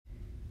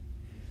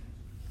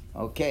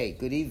Okay,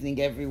 good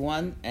evening,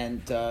 everyone,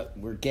 and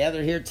we're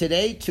gathered here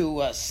today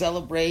to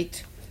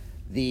celebrate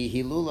the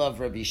Hilul of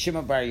Rabbi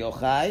Shimon Bar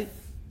Yochai,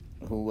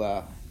 who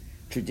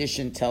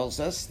tradition tells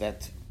us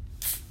that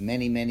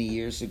many, many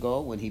years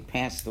ago, when he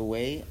passed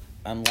away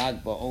on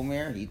Lag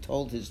BaOmer, he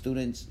told his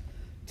students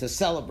to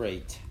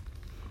celebrate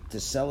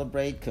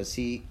because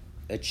he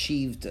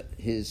achieved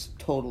his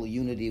total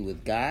unity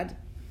with God.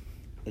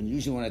 And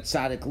usually when a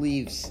tzaddik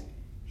leaves,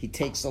 he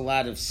takes a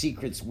lot of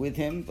secrets with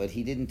him, but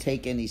he didn't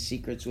take any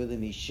secrets with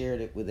him. He shared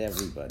it with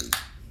everybody.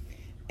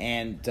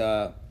 And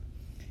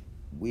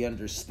we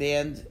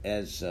understand,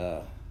 as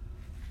the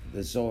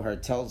Zohar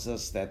tells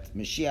us, that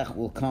Mashiach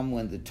will come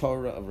when the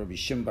Torah of Rabbi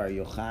Shimon Bar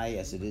Yochai,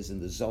 as it is in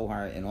the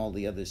Zohar and all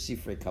the other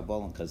Sifrei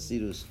Kabbalah and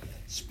Chassidus,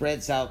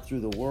 spreads out through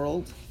the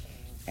world.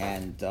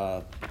 And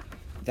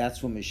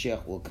that's when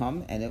Mashiach will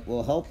come. And it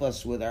will help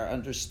us with our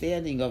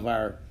understanding of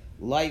our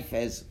life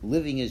as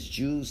living as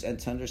Jews and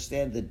to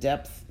understand the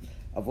depth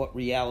of what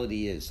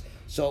reality is.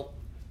 So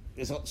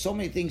there's so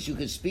many things you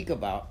could speak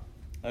about.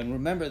 And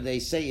remember, they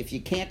say if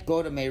you can't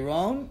go to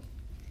Meron,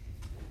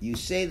 you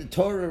say the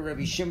Torah of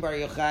Rabbi Shimon Bar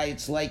Yochai,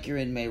 it's like you're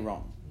in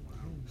Meron.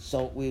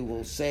 So we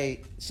will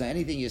say, so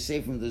anything you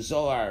say from the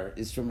Zohar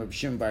is from Rabbi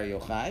Shimon Bar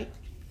Yochai.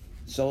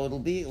 So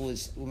it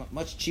was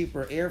much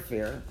cheaper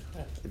airfare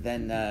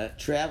than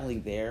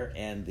traveling there,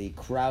 and the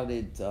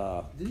crowded.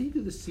 Did he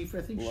do the Sifri?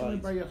 I think Shimon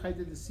Bar Yochai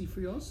did the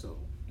Sifri also.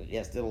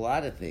 Yes, did a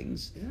lot of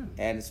things. Yeah.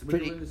 And it's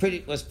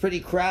pretty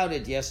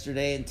crowded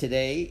yesterday and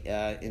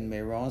today in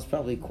Meron. It's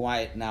probably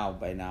quiet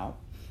by now.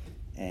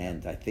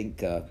 And I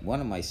think one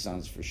of my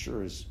sons for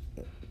sure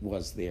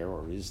was there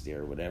or is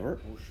there, whatever.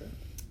 Oh, sure.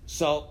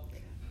 So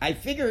I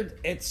figured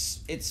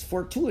it's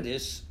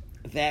fortuitous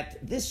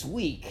that this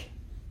week,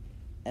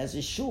 as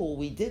a shul,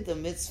 we did the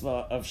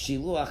mitzvah of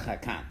Shiluach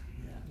HaKan.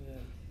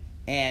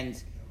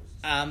 And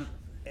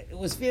it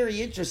was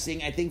very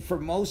interesting. I think for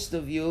most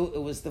of you,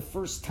 it was the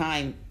first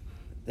time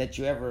that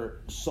you ever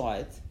saw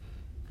it.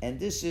 And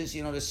this is,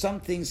 there's some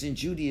things in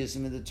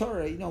Judaism, in the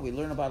Torah, we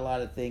learn about a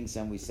lot of things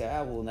and we say,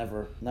 we'll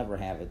never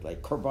have it.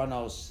 Like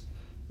Korbanos,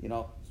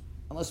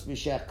 unless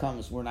Mashiach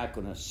comes, we're not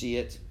going to see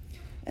it.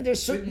 And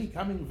there's certain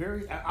becoming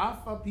very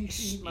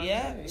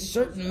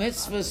certain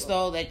mitzvahs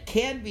though that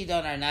can be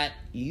done are not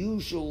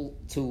usual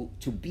to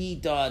be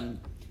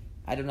done.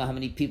 I don't know how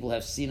many people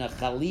have seen a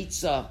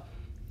chalitza.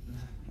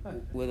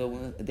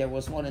 There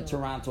was one in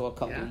Toronto a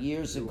couple of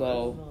years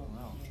ago.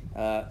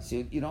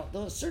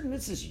 Those certain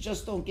mitzvahs you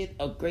just don't get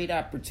a great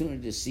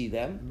opportunity to see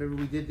them.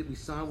 Remember we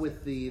saw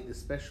with the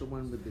special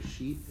one with the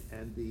sheep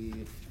and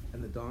the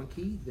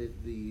donkey,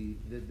 the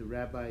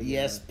rabbi.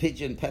 Yes,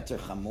 pigeon peter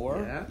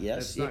chamor. Yeah,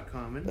 yes, not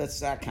common.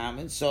 That's not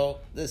common.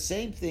 So the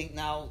same thing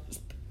now.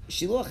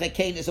 Shiluach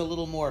HaKan is a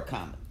little more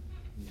common.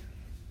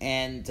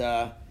 And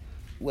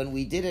when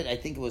we did it, I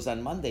think it was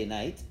on Monday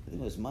night.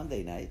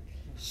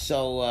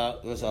 So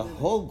there was a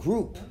whole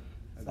group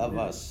of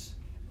us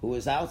who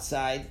was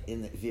outside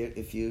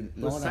if you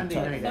know what I'm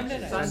talking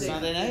about.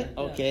 Sunday night.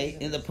 Okay,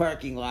 in the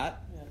parking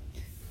lot.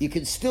 You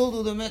can still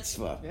do the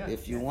mitzvah.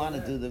 If you want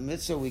to do the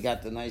mitzvah, we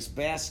got the nice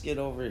basket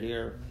over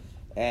here.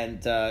 And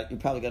you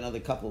probably got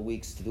another couple of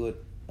weeks to do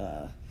it.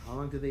 How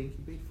long do they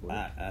incubate for?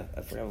 I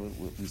forgot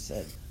what we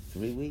said.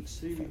 3 weeks?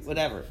 3 weeks.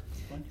 Whatever.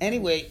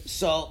 Anyway,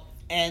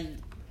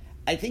 and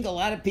I think a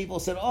lot of people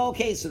said,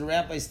 okay, so the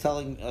rabbi's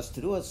telling us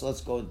to do it, so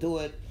let's go and do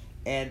it.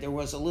 And there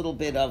was a little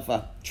bit of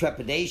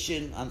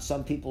trepidation on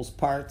some people's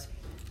part.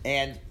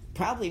 And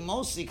probably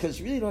mostly because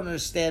you really don't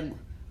understand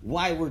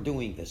why we're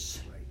doing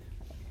this.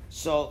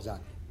 So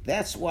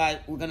that's why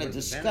we're going to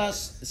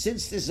discuss,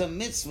 since there's a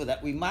mitzvah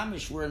that we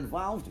mamish were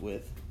involved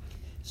with,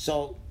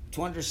 so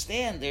to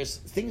understand there's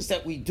things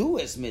that we do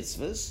as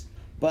mitzvahs,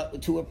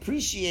 but to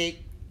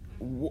appreciate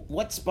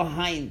what's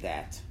behind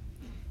that.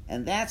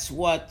 And that's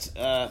what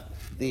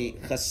the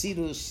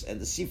Chassidus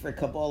and the Sifrei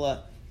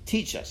Kabbalah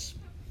teach us.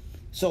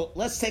 So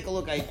let's take a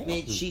look. I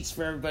made sheets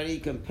for everybody. You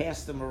can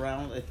pass them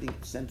around, I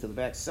think, sent to the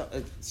back.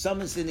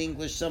 Some is in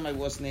English, some I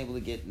wasn't able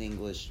to get in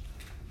English.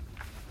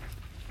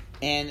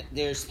 And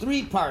there's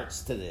 3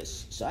 parts to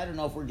this. So I don't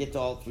know if we'll get to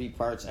all 3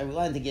 parts. I would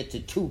like to get to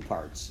 2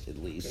 parts at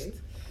least. Okay.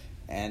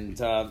 And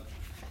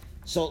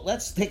so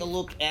let's take a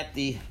look at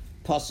the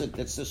pasuk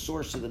that's the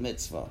source of the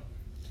mitzvah.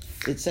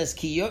 It says,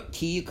 Ki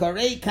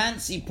yikarei kan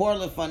sipor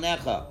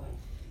lefanecha.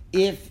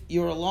 If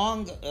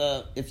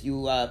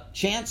you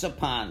chance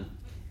upon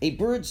a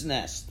bird's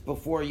nest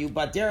before you,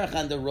 baderech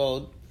on the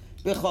road,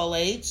 b'chol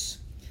eitz,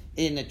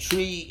 in a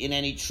tree, in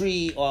any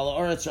tree, all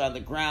oretz on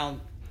the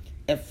ground,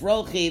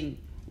 efrochim,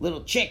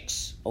 little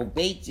chicks, or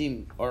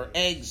beitim, or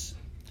eggs.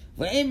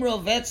 And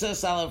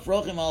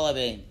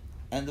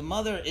the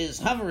mother is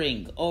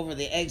hovering over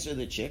the eggs or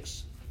the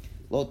chicks.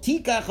 You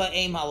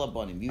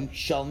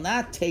shall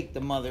not take the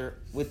mother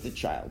with the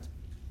child.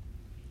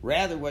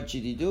 Rather, what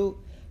should you do?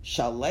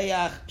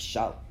 Shaleach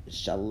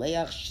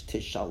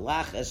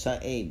tishalach es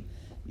ha'em.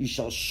 You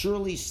shall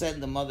surely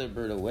send the mother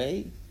bird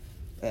away.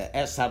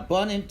 Es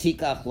habonim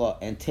tikach lo,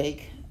 and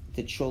take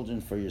the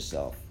children for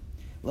yourself.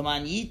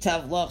 L'man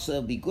yitav loch, so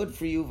it'll be good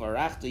for you,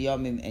 v'arachta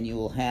yomim, and you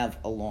will have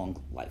a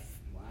long life.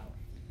 Wow.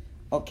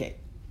 Okay,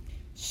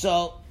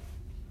 so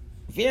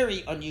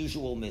very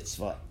unusual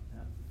mitzvah.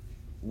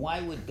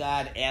 Why would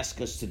God ask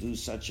us to do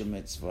such a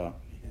mitzvah?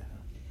 Yeah.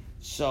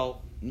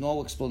 So,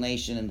 no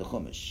explanation in the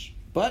Chumash.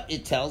 But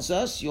it tells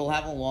us you'll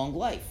have a long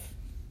life.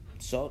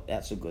 So,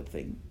 that's a good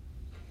thing.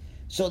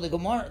 So, the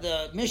Gemara,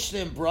 the Mishnah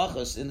in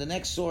Brachos, in the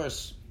next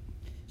source,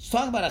 it's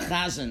talking about a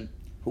chazan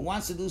who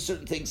wants to do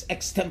certain things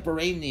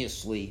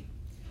extemporaneously.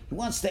 He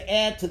wants to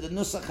add to the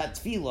Nusach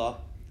HaTfilah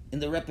in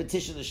the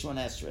repetition of the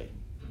Shemona Esrei.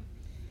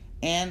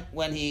 And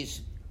when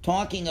he's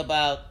talking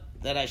about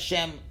that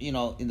Hashem,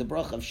 in the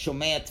bracha of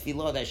Shomei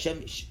Tfilah, that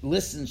Hashem should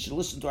listen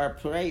to our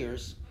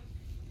prayers.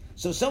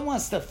 So someone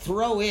wants to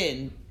throw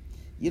in,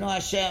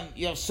 Hashem,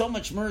 you have so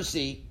much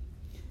mercy.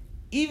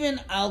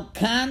 Even al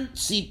kan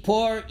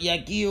sipor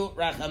yagiu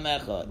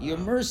rachamecha. Your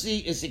mercy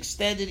is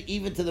extended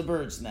even to the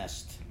bird's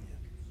nest.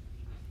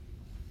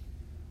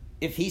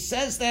 If he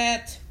says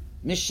that,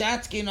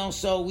 mishatkin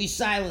also, we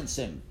silence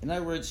him. In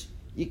other words,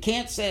 you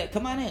can't say,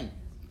 come on in.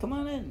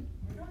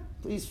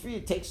 Please free,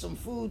 take some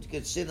food. You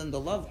can sit in the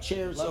love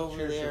chairs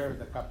over there. For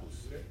the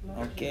couples.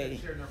 Okay.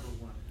 Chair number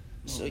 1.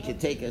 So you can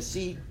take a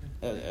seat.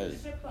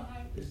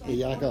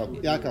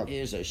 Yaakov.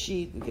 Here's a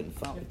sheet. We can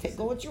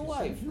go with your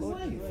wife. Go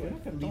with your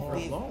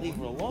wife. Don't leave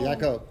her alone.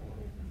 Yaakov.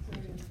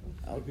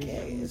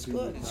 Okay, it's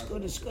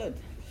good.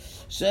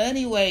 So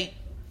anyway,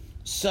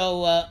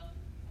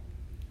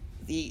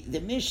 the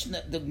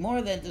Mishnah, the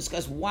more than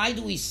discuss why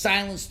do we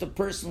silence the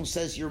person who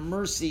says your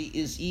mercy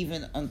is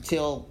even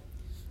until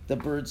the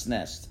bird's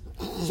nest.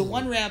 So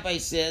one rabbi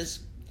says,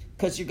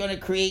 because you're going to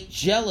create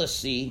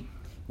jealousy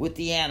with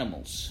the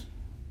animals.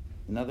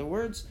 In other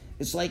words,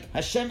 it's like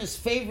Hashem is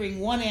favoring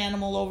one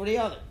animal over the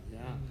other. Yeah.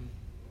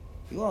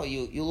 Well,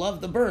 you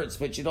love the birds,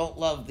 but you don't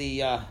love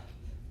the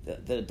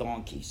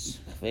donkey's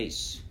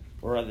face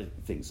or other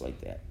things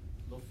like that.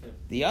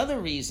 The other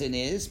reason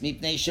is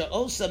mipnei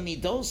she'osa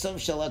midosam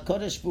shel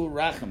HaKadosh Baruch Hu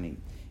rachamim.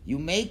 You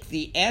make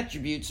the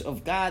attributes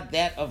of God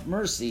that of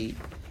mercy.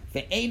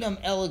 Ve'enam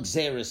el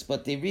gzeres,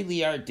 but they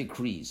really are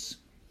decrees,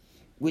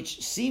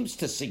 which seems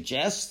to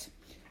suggest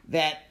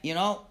that,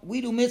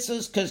 we do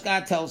mitzvahs because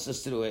God tells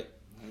us to do it,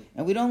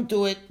 and we don't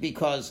do it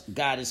because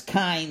God is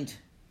kind,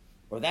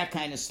 or that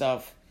kind of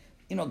stuff.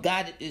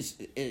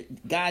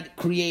 God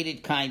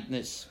created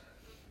kindness,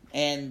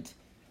 and,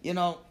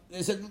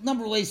 there's a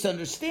number of ways to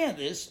understand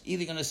this.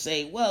 Either going to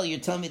say, well, you're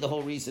telling me the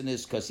whole reason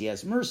is because he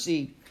has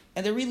mercy,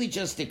 and they're really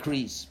just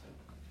decrees.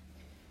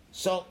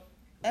 So,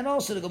 and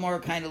also the Gemara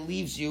kind of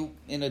leaves you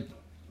in a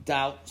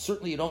doubt.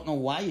 Certainly you don't know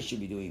why you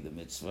should be doing the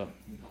mitzvah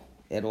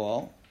at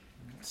all.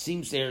 It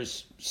seems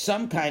there's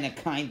some kind of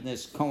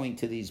kindness going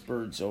to these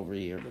birds over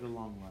here. Get a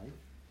long life.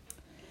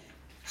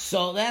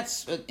 So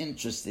that's an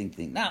interesting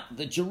thing. Now,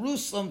 the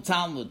Jerusalem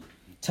Talmud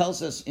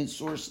tells us in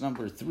source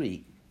number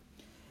 3,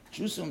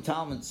 Jerusalem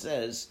Talmud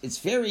says, it's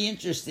very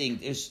interesting.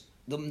 There's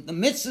the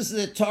mitzvahs of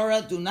the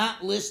Torah do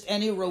not list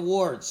any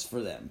rewards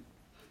for them.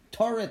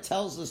 Torah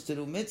tells us to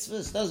do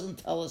mitzvahs, doesn't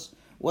tell us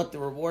what the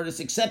reward is,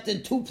 except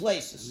in 2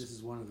 places. This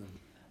is one of them.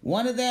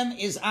 One of them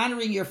is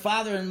honoring your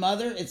father and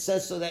mother. It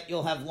says so that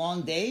you'll have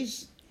long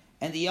days.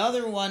 And the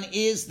other one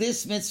is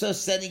this mitzvah,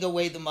 sending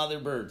away the mother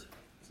bird.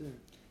 So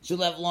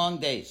you'll have long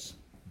days.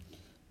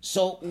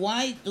 So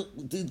why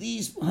do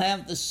these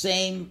have the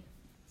same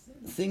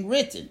thing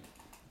written?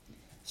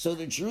 So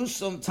the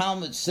Jerusalem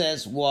Talmud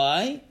says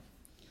why.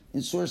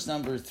 In source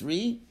number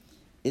 3,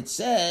 it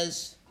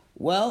says,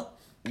 well,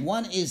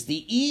 one is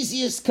the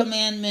easiest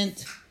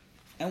commandment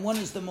and one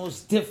is the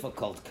most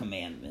difficult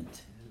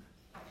commandment.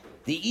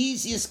 The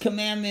easiest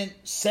commandment,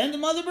 send the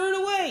mother bird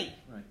away.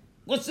 Right.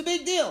 What's the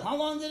big deal? How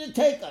long did it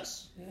take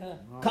us?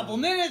 Couple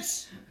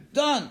minutes,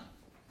 done.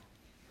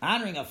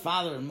 Honoring a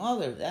father and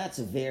mother, that's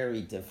a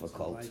very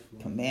difficult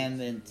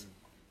commandment.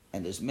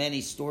 And there's many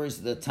stories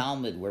of the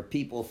Talmud where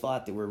people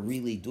thought they were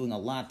really doing a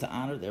lot to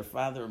honor their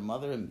father and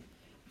mother, and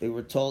they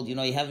were told, you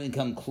haven't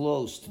come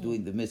close to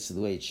doing the mitzvah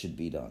the way it should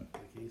be done.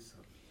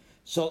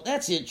 So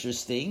that's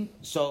interesting.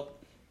 So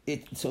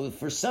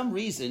for some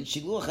reason,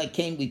 Shiluach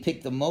HaKain, we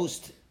pick the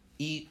most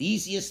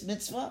easiest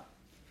mitzvah,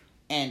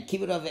 and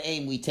Kibbut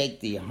Avayim, we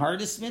take the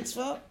hardest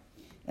mitzvah,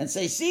 and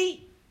say,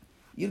 see,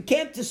 you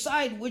can't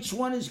decide which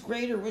one is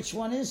greater, which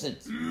one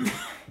isn't,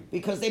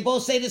 because they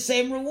both say the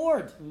same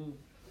reward.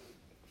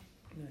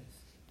 Nice.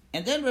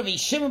 And then Rabbi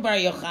Shimon Bar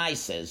Yochai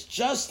says,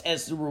 just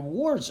as the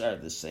rewards are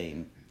the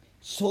same,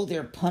 so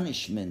their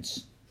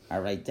punishments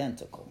are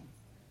identical.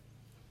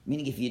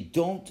 Meaning if you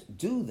don't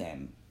do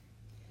them,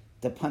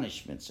 the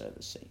punishments are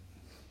the same.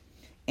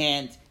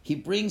 And he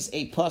brings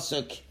a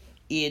pasuk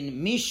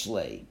in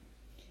Mishlei,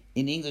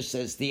 in English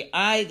says, the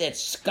eye that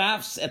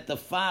scoffs at the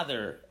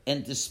father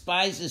and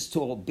despises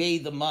to obey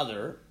the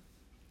mother.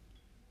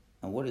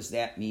 And what does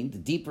that mean? The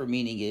deeper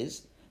meaning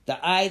is,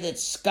 the eye that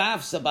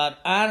scoffs about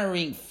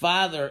honoring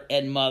father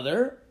and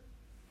mother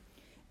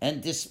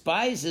and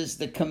despises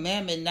the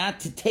commandment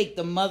not to take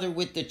the mother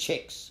with the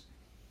chicks.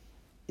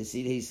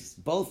 You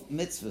see, both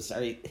mitzvahs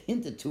are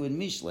hinted to in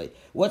Mishlei.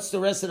 What's the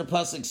rest of the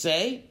pasuk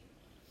say?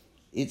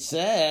 It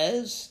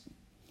says,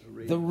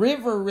 the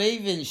river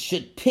ravens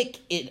should pick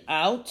it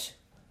out,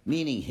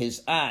 meaning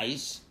his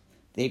eyes.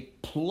 They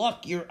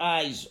pluck your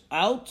eyes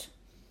out.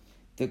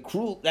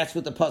 That's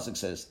what the pasuk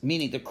says,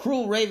 meaning the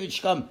cruel raven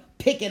should come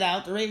pick it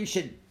out. The raven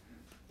should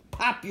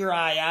pop your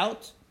eye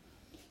out,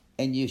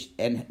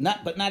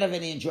 but not have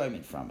any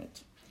enjoyment from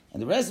it.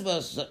 And the rest of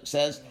us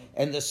says,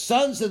 and the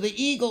sons of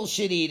the eagle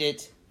should eat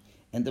it,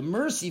 and the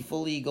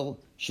merciful eagle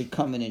should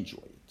come and enjoy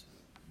it.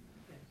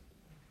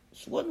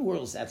 So what in the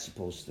world is that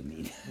supposed to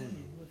mean?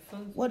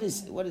 What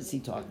is he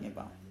talking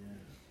about?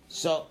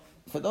 So,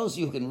 for those of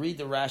you who can read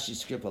the Rashi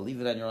script, I'll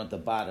leave it on your own at the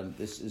bottom.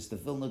 This is the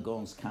Vilna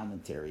Gaon's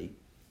commentary.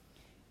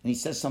 And he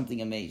says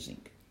something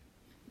amazing.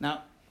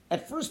 Now,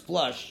 at first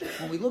blush,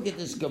 when we look at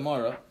this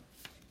Gemara,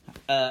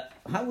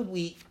 how would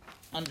we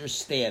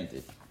understand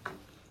it?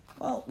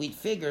 Well, we'd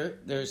figure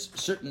there's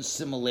certain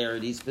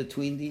similarities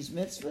between these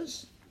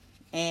mitzvahs,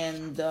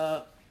 and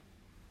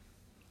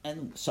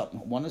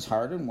one is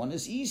harder and one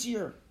is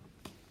easier.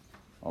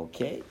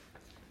 Okay?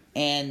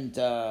 And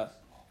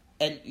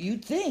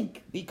you'd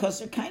think, because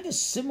they're kind of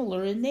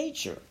similar in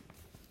nature,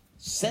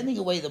 sending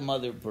away the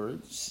mother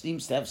bird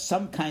seems to have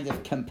some kind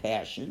of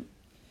compassion.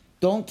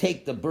 Don't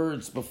take the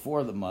birds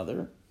before the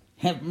mother.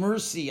 Have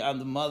mercy on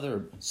the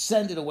mother.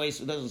 Send it away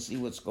so it doesn't see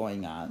what's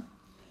going on.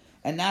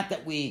 And not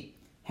that we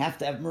have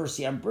to have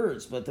mercy on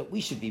birds, but that we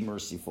should be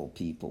merciful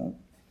people.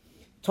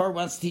 Torah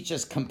wants to teach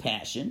us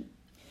compassion.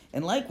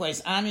 And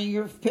likewise, honoring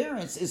your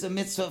parents is a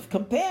mitzvah of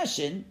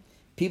compassion.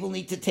 People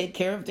need to take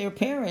care of their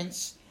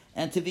parents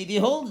and to be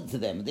beholden to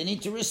them. They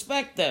need to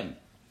respect them.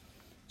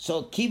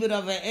 So kibbud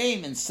av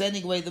va'em and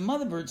sending away the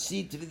mother bird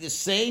seem to be the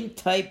same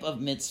type of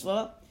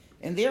mitzvah,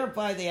 and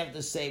thereby they have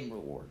the same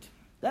reward.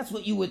 That's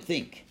what you would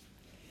think.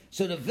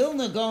 So the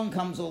Vilna Gaon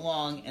comes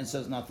along and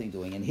says nothing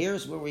doing. And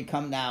here's where we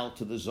come now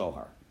to the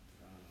Zohar.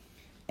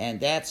 And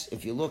that's,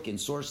 if you look in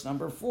source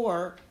number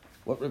 4,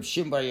 what Reb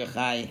Shimon Bar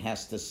Yochai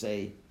has to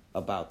say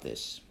about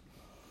this.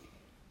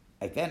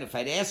 Again, if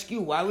I'd ask you,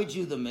 why would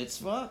you do the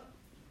mitzvah?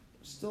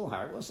 Still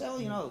hard.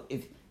 Well,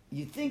 if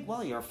you think,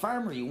 well, you're a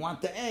farmer, you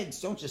want the eggs,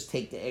 don't just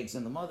take the eggs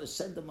and the mother,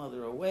 send the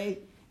mother away,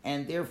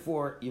 and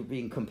therefore you're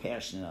being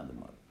compassionate on the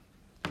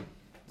mother.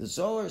 The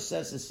Zohar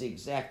says it's the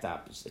exact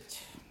opposite.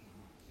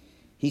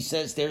 He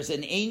says there's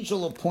an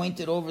angel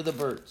appointed over the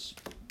birds.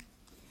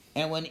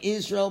 And when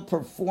Israel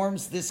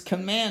performs this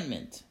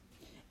commandment,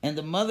 and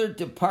the mother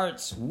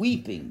departs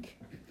weeping,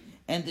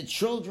 and the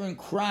children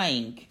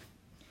crying,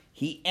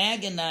 he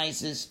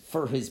agonizes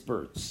for his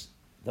birds.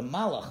 The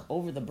malach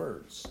over the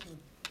birds.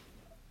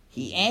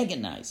 He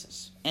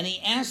agonizes. And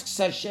he asks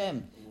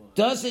Hashem,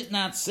 does it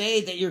not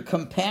say that your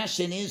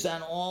compassion is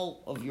on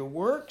all of your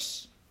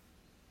works?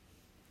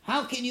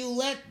 How can you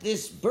let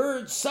this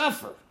bird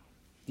suffer?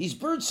 These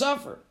birds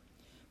suffer.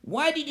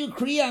 Why did you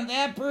decree on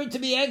that bird to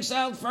be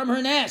exiled from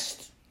her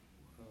nest?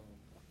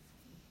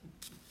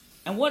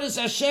 And what does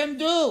Hashem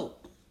do?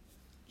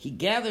 He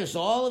gathers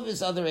all of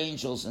his other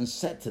angels and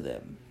said to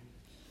them,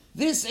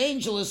 this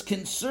angel is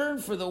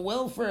concerned for the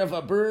welfare of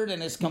a bird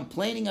and is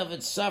complaining of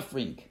its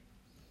suffering.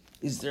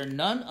 Is there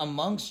none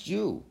amongst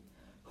you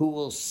who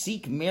will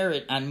seek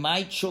merit on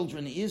my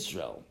children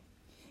Israel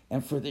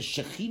and for the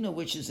Shekhinah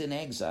which is in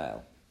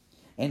exile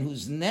and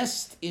whose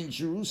nest in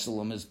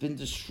Jerusalem has been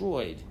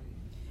destroyed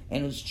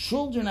and whose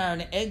children are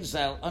in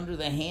exile under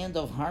the hand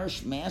of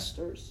harsh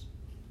masters?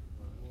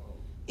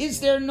 Is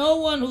there no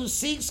one who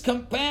seeks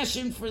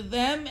compassion for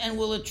them and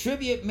will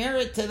attribute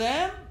merit to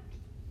them?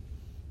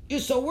 You're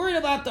so worried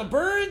about the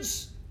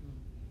birds?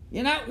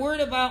 You're not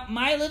worried about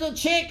my little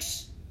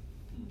chicks?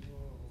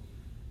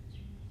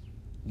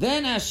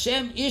 Then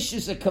Hashem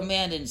issues a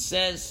command and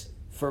says,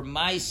 for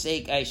my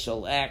sake I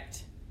shall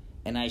act,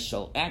 and I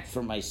shall act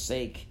for my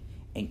sake,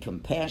 and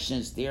compassion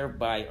is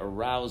thereby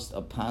aroused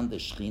upon the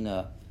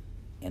Shekhinah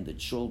and the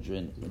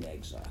children in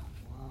exile.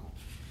 Wow.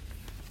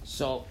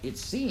 So it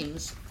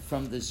seems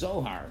from the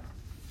Zohar,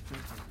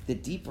 the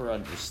deeper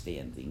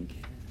understanding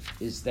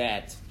is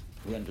that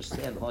we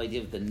understand the whole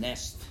idea of the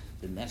nest.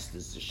 The nest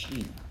is the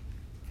Shekhinah,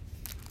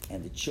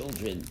 and the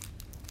children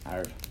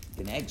are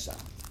in exile.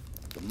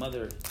 The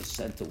mother is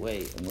sent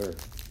away, and we're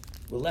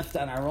left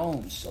on our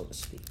own, so to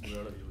speak.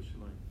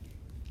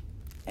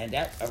 And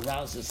that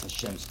arouses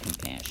Hashem's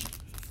compassion.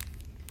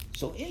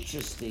 So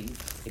interesting,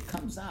 it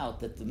comes out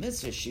that the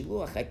mitzvah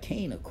Shiluach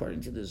HaKain,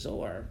 according to the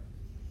Zohar,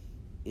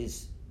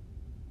 is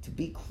to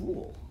be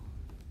cruel.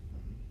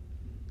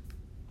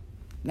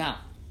 Now,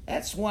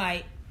 that's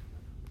why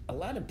a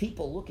lot of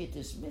people look at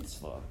this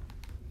mitzvah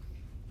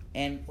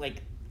and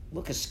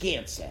look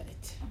askance at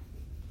it.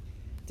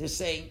 They're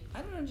saying,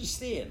 I don't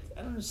understand.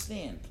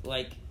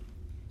 Like,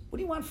 what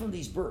do you want from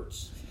these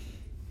birds?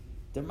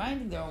 They're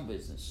minding their own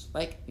business.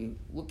 Like,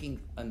 looking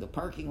on the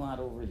parking lot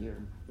over here.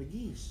 The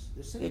geese.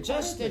 They're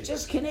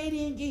just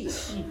Canadian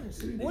geese.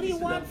 What do you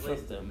want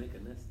from them?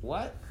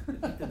 What?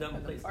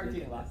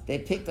 They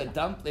picked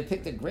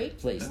a great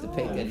place to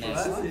pick a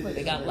nest.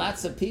 They got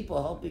lots of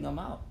people helping them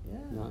out.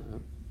 Yeah.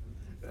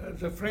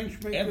 the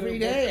French make Every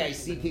day I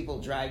see people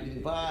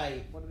driving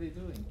by. What are they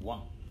doing?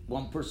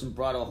 One person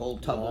brought a whole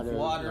tub of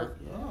water.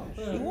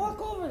 You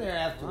walk over there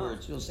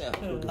afterwards, you'll say,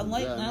 a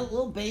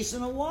little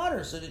basin of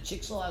water, so the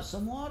chicks will have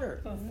some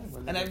water.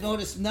 And I've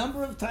noticed a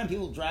number of times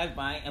people drive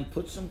by and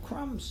put some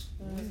crumbs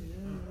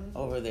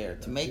over there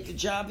to make the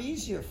job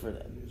easier for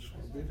them.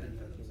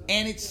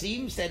 And it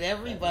seems that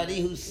everybody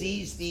who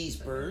sees these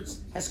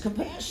birds has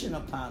compassion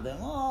upon them.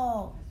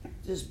 Oh,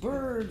 this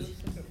bird.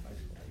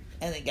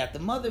 And they got the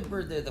mother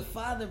bird there, the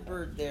father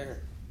bird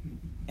there.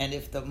 And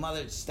if the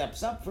mother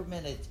steps up for a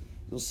minute,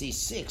 you'll see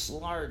 6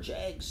 large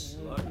eggs.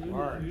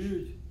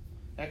 Large.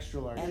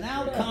 Extra large. And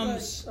now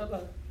comes...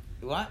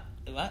 What?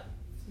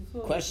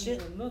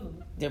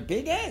 Question? They're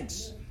big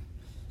eggs.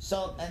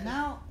 So, and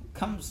now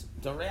comes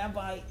the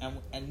rabbi,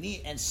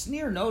 and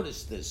Sneer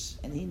noticed this,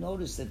 and he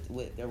noticed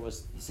that there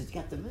was... He said, you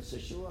got the mitzvah,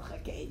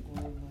 Shuach HaKein.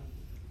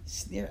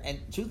 Sneer, and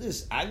to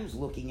this, I was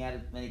looking at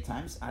it many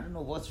times. I don't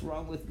know what's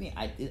wrong with me.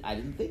 I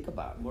didn't think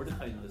about it.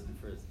 Mordechai noticed it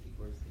first.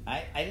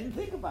 I didn't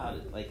think about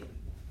it. Like,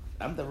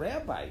 I'm the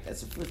rabbi.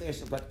 That's the first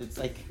thing. But it's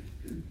like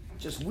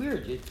just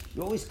weird.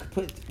 You always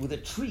put it with a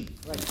tree.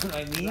 Right. You know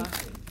what I mean?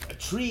 Exactly. A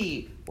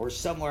tree or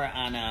somewhere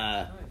on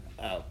a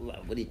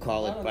what do you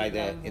call it?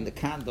 In the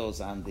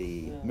condos on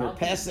the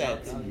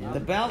Merpeset, the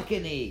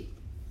balcony.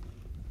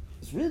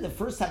 It's really the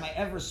first time I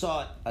ever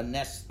saw a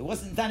nest.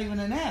 It's not even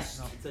a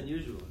nest. No, it's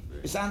unusual.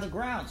 It's on the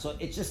ground. So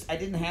it just, I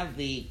didn't have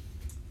the,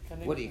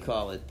 what do you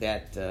call it?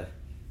 That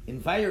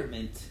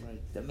environment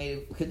that made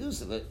it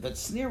conducive. But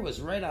Sneer was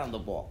right on the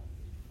ball.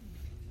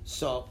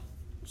 So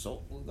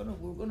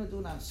we're gonna do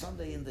it on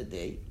Sunday in the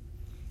day,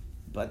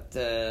 but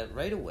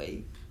right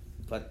away.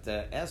 But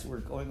as we're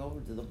going over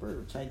to the bird,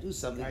 we're trying to do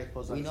something.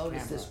 We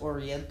notice this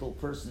Oriental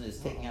person is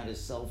taking out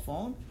his cell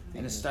phone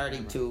and is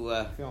starting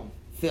to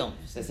film.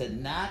 So I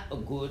said, not a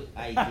good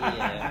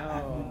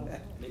idea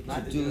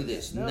to do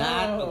this.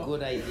 Not a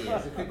good idea.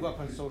 It could go up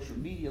on social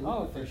media.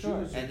 For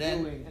sure. And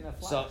then,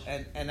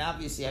 and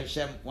obviously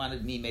Hashem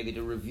wanted me maybe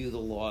to review the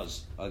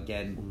laws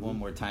again one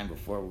more time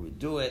before we would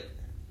do it.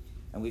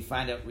 And we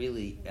find out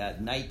really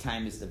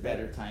nighttime is the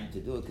better time to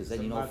do it because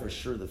then you know for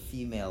sure the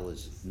female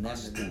is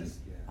nesting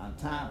on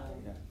top.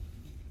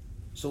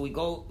 So we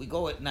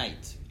go at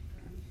night.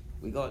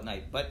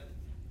 But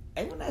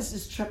everyone has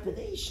this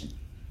trepidation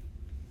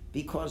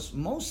because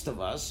most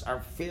of us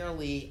are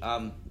fairly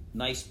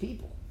nice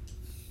people,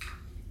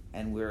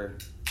 and we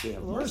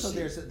have mercy. Also,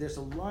 there's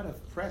a lot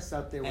of press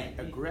out there with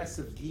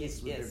aggressive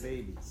geese with their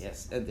babies.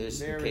 Yes, and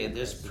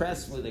there's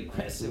press with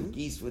aggressive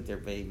geese with their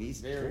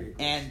babies.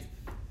 And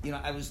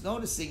I was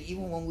noticing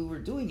even when we were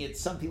doing it,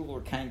 some people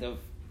were kind of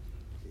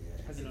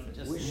hesitant,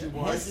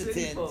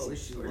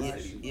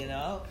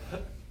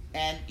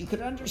 and you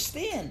could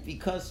understand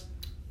because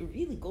it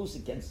really goes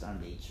against our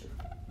nature.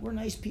 We're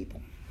nice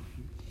people.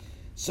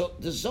 So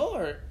the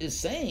Zohar is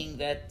saying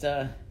that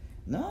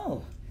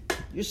no,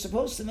 you're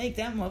supposed to make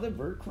that mother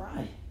bird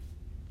cry.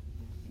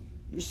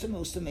 You're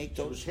supposed to make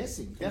those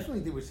hissing.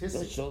 Definitely, there was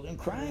hissing. Those children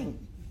crying,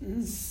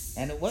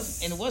 and it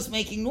was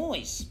making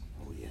noise.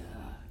 Oh yeah,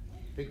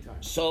 big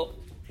time. So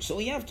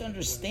we have to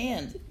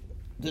understand.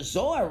 The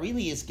Zohar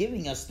really is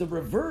giving us the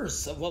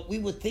reverse of what we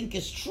would think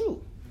is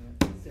true.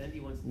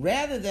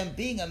 Rather than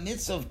being a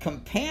mitzvah of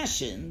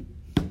compassion,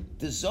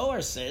 the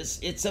Zohar says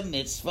it's a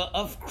mitzvah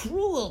of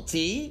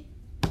cruelty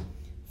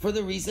for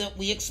the reason that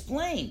we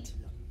explained.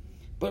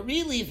 But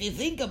really, if you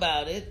think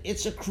about it,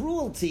 it's a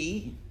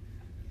cruelty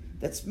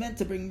that's meant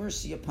to bring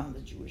mercy upon the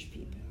Jewish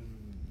people.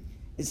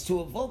 It's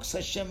to evoke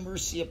Hashem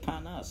mercy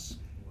upon us.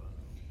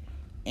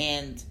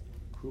 And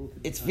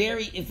it's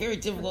very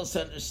difficult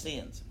to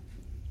understand.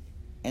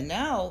 And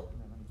now,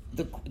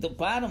 the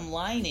bottom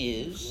line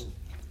is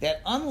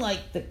that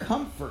unlike the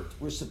comfort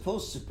we're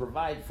supposed to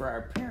provide for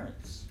our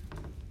parents,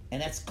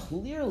 and that's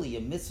clearly a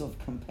mitzvah of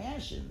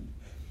compassion,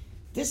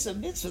 this is a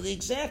mitzvah the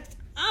exact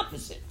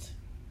opposite.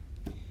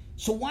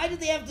 So why do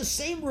they have the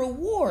same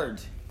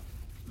reward?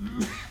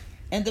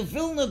 And the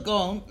Vilna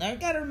Gaon, now you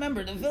got to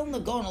remember, the Vilna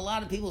Gaon, a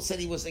lot of people said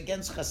he was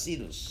against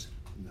Chassidus.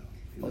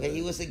 No.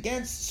 He was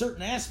against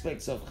certain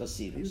aspects of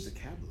Chassidus. He was a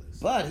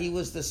Kabbalist. But he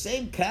was the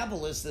same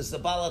Kabbalist as the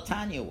Baal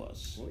Tanya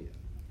was. Oh, yeah.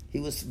 He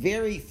was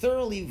very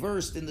thoroughly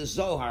versed in the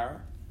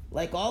Zohar,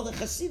 like all the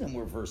Hasidim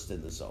were versed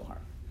in the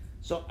Zohar.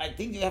 So I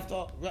think you have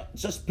to,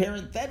 just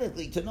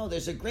parenthetically, to know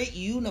there's a great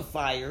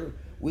unifier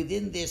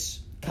within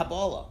this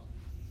Kabbalah.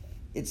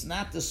 It's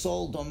not the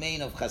sole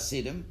domain of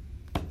Hasidim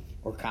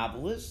or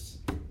Kabbalists.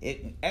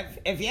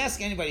 If you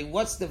ask anybody,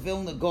 what's the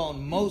Vilna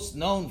Gaon most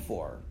known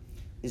for?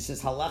 It's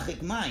his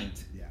halachic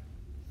mind. Yeah.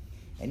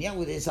 And yet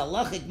with his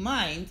halachic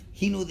mind,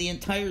 he knew the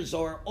entire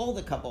Zohar, all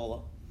the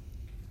Kabbalah,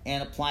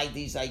 and applied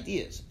these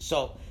ideas.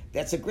 So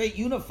that's a great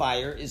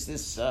unifier, is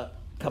this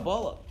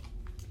Kabbalah.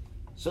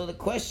 So the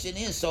question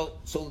is, so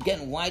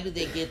again, why do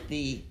they get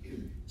the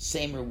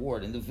same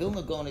reward? And the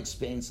Vilna Gaon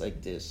explains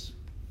like this.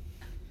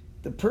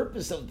 The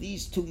purpose of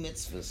these two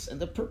mitzvahs, and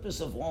the purpose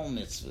of all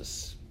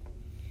mitzvahs,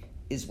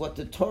 is what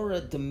the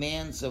Torah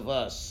demands of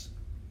us,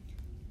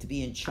 to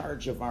be in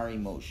charge of our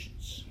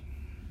emotions.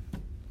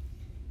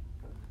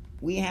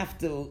 we have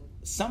to,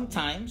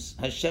 sometimes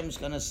Hashem's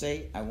going to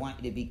say, I want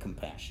you to be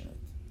compassionate.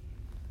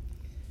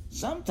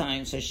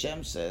 Sometimes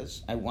Hashem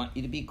says, I want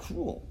you to be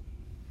cruel.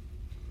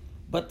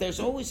 But there's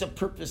always a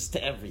purpose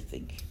to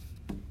everything.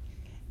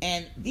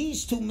 And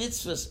these two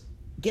mitzvahs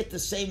get the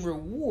same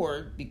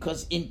reward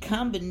because in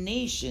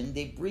combination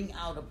they bring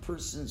out a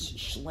person's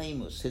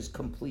shleimus, his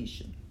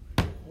completion.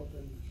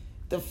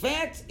 The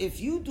fact, if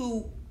you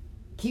do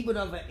kibbud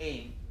of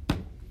aim,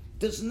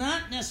 does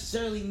not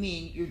necessarily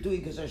mean you're doing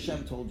because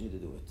Hashem told you to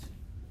do it.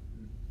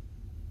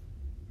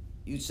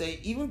 You say,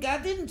 even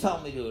God didn't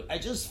tell me to do it. I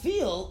just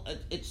feel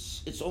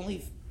it's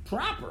only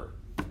proper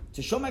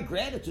to show my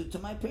gratitude to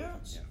my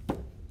parents. Yeah.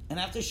 And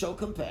I have to show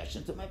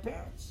compassion to my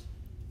parents.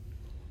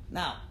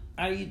 Now,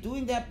 are you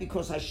doing that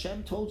because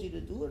Hashem told you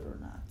to do it or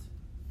not?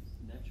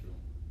 Natural.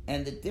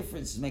 And the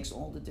difference makes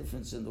all the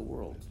difference in the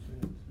world.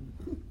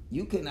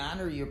 You can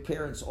honor your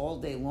parents all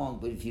day long,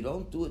 but if you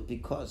don't do it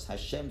because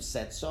Hashem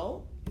said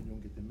so, You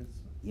don't get the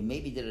mitzvah. you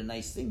maybe did a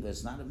nice thing, but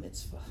it's not a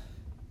mitzvah.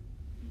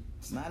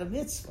 It's not a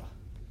mitzvah.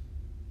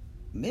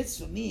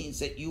 Mitzvah means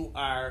that you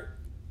are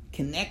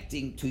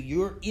connecting to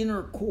your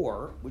inner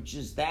core, which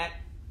is that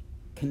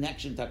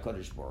connection to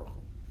HaKadosh Baruch Hu.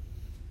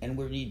 And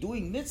when you're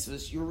doing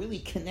mitzvahs, you're really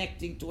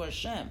connecting to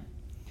Hashem.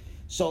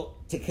 So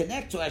to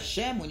connect to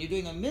Hashem when you're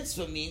doing a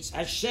mitzvah means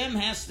Hashem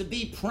has to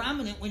be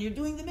prominent when you're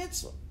doing the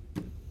mitzvah.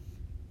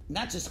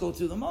 Not just go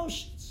through the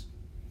motions.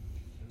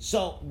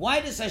 So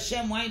why does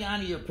Hashem want you to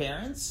honor your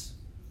parents?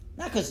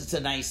 Not because it's a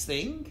nice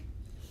thing,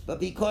 but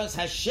because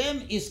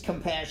Hashem is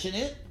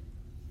compassionate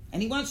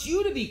and He wants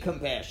you to be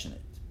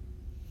compassionate.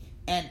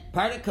 And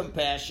part of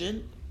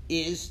compassion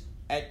is,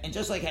 and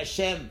just like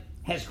Hashem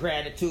has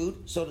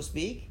gratitude, so to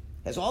speak,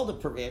 has all the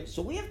parameters,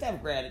 so we have to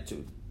have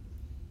gratitude.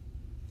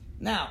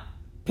 Now,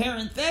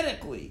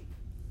 parenthetically,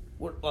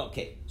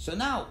 okay, so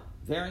now,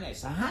 very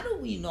nice. So how do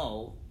we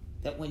know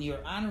that when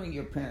you're honoring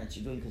your parents,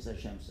 you're doing because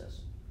Hashem says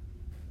so?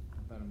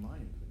 About a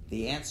mind.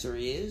 The answer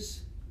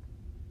is,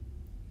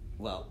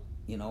 well,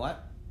 you know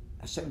what?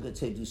 Hashem could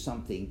say do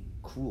something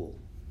cruel.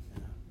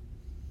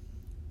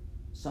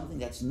 Something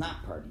that's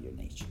not part of your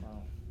nature.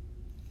 Wow.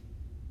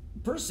 A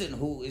person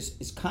who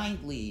is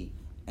kindly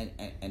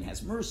and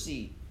has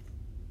mercy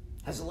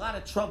has a lot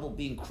of trouble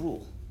being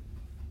cruel.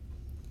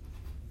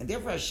 And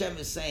therefore Hashem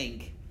is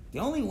saying, the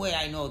only way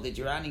I know that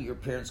you're honoring your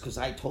parents because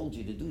I told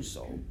you to do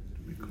so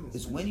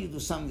is when you do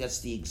something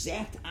that's the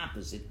exact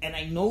opposite, and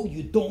I know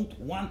you don't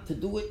want to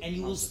do it, and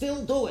you will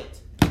still do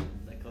it.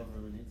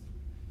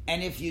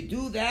 And if you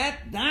do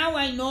that, now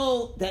I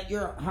know that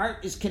your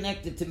heart is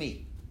connected to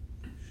me.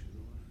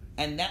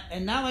 And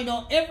now I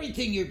know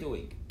everything you're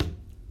doing.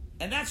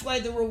 And that's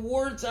why the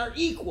rewards are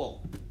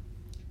equal.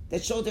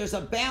 That show there's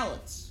a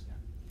balance.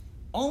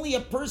 Only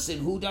a person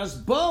who does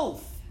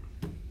both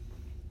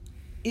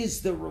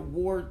is the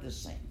reward the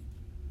same.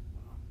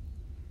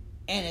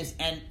 And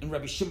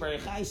Rabbi Shimon Bar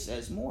Yochai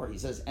says more. He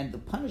says, and the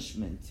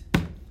punishment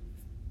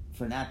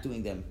for not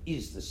doing them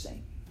is the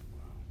same.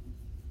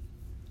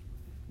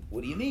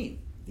 What do you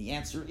mean? The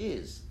answer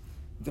is,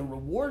 the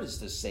reward is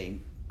the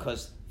same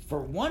because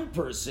for one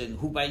person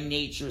who by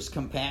nature is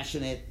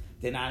compassionate,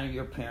 then honoring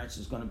your parents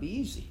is going to be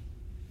easy.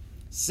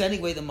 Sending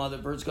away the mother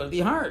bird is going to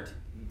be hard.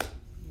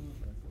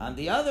 On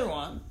the other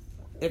one,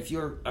 if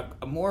you're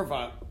a more of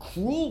a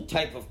cruel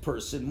type of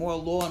person, more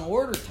law and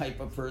order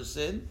type of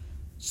person,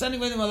 sending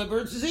away the mother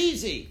birds is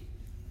easy.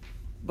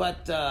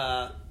 But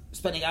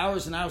spending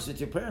hours and hours with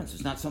your parents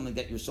is not something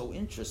that you're so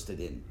interested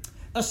in.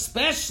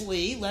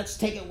 Especially, let's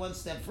take it one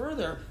step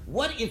further,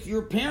 what if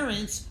your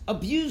parents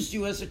abused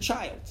you as a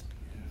child?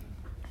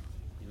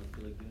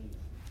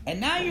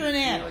 And now you're an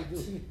adult.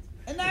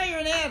 And now you're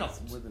an adult.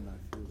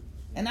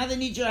 And now they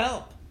need your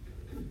help.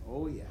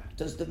 Oh, yeah.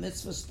 Does the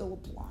mitzvah still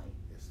apply?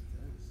 Yes, it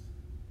does.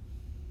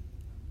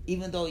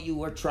 Even though you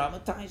were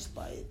traumatized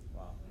by it?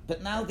 Wow.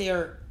 But now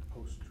they're...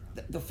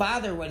 The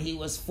father, when he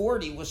was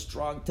 40, was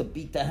strong to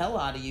beat the hell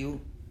out of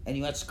you, and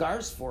you had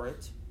scars for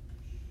it.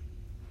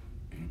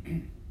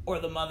 Or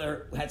the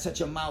mother had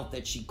such a mouth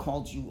that she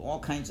called you all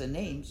kinds of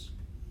names.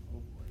 Oh,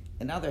 boy.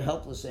 And now they're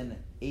helpless and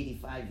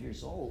 85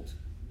 years old.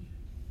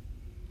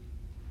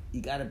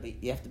 You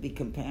have to be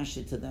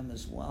compassionate to them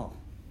as well.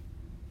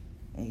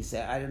 And you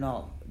say, I don't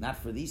know, not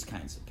for these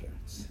kinds of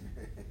parents.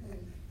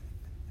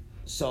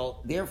 So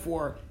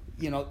therefore,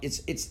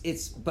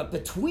 but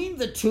between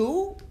the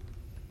two,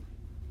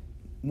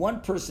 one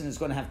person is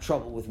going to have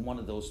trouble with one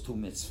of those two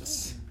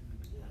mitzvahs.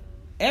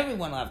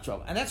 Everyone will have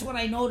trouble. And that's what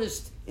I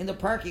noticed in the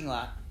parking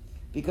lot,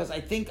 because I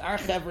think our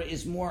Chevra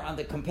is more on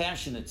the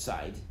compassionate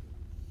side.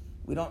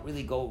 We don't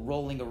really go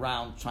rolling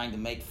around trying to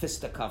make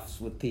fisticuffs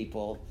with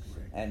people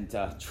and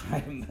try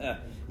to,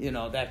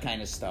 that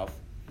kind of stuff.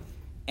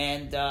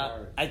 And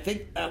I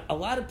think a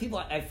lot of people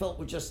I felt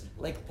were just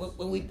like,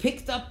 when we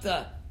picked up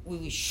when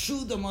we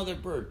shooed the mother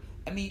bird,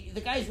 I mean, the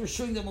guys were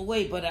shooing them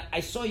away, but I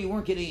saw you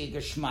weren't getting a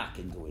geschmack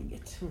in doing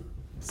it.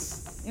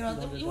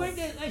 You weren't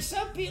getting, like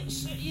some people,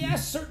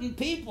 certain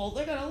people,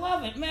 they're going to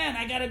love it. Man,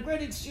 I got a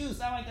great excuse.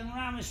 Now I can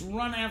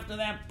run after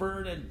that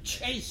bird and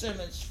chase him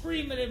and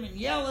scream at him and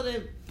yell at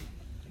him.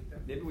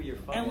 Maybe with your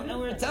phone. And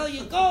we're telling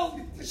you,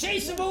 go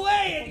chase him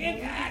away.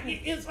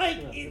 It's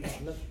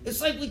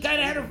like we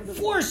kind of had to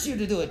force you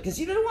to do it because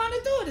you didn't want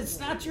to do it. It's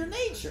not your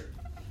nature.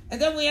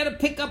 And then we had to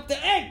pick up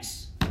the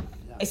eggs.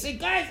 I said,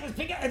 guys, let's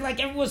pick up. And like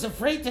everyone was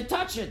afraid to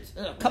touch it.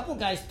 A couple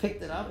guys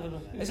picked it up.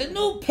 I said,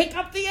 no, pick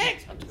up the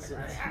eggs.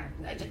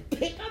 I said,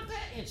 pick up the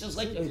egg. It's just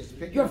like,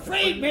 you're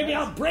afraid. Maybe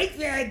I'll break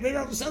the egg. Maybe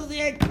I'll sell the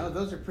egg. Oh,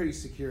 those are pretty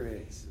secure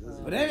eggs.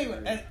 But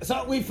anyway,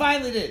 so we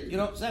finally did.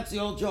 So that's the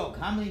old joke.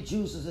 How many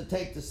Jews does it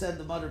take to send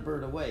the mother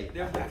bird away?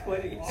 There were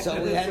 20.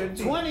 So we had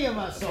 20 of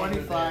us.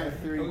 25,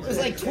 30. There's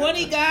like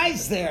 20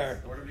 guys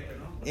there.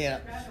 Yeah.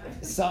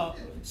 So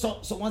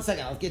 1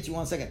 second. I'll get you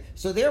 1 second.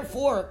 So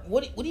therefore,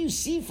 what do you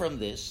see from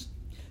this?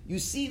 You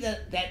see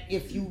that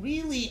if you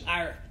really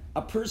are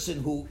a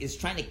person who is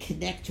trying to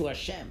connect to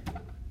Hashem,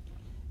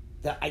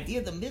 the idea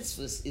of the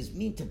mitzvahs is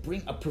mean to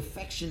bring a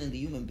perfection in the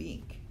human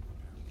being.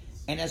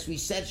 And as we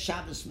said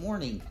Shabbos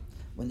morning,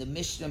 when the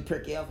Mishnah in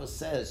Pirkei Avos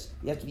says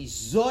you have to be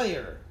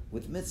zoyer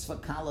with mitzvah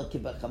kala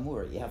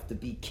kibachamura, you have to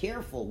be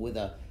careful with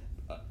a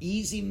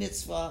easy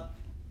mitzvah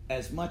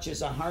as much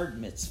as a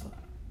hard mitzvah.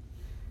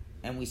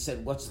 And we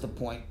said, what's the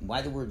point?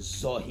 Why the word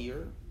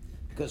zohir?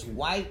 Because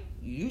why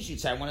you usually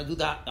say I want to do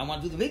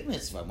the big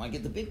mitzvah, I want to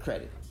get the big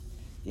credit.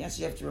 Yes,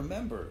 you have to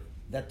remember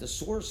that the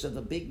source of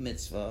the big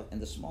mitzvah and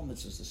the small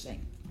mitzvah is the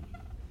same.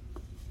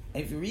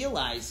 And if you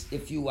realize,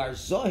 if you are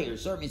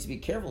zohir means to be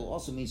careful,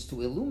 also means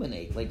to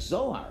illuminate, like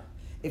Zohar.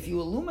 If you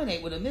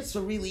illuminate what a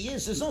mitzvah really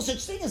is, there's no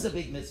such thing as a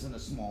big mitzvah and a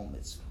small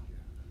mitzvah.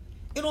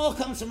 It all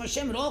comes from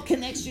Hashem. It all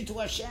connects you to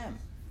Hashem.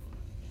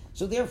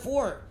 So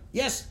therefore,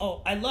 yes,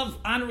 I love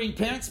honoring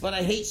parents, but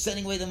I hate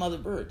sending away the mother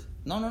bird.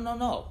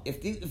 No.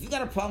 If you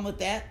got a problem with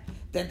that,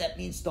 then that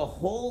means the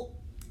whole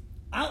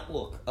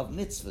outlook of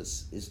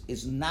mitzvahs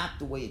is not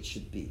the way it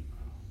should be.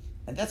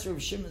 And that's what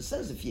Rav Shimon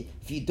says.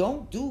 If you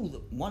don't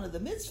do one of the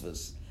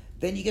mitzvahs,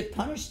 then you get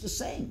punished the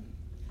same.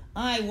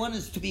 One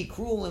is to be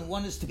cruel and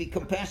one is to be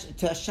compassionate.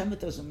 To Hashem, it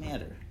doesn't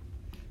matter.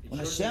 When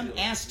Hashem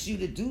asks you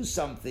to do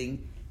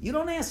something, you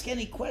don't ask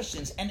any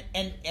questions.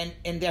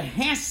 And there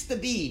has to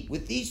be,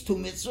 with these two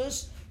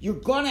mitzvahs, you're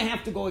going to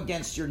have to go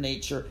against your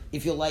nature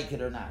if you like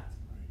it or not.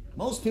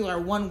 Most people are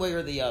one way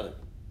or the other.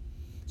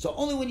 So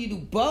only when you do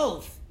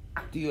both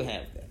do you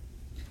have that.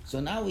 So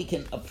now we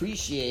can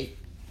appreciate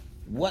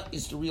what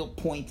is the real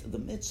point of the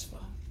mitzvah.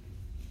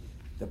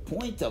 The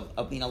point of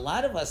a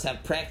lot of us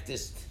have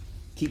practiced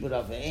kibbud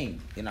avim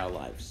in our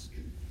lives.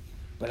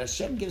 But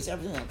Hashem gives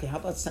everything. Okay, how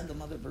about send the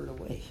mother bird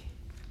away?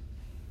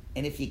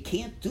 And if you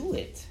can't do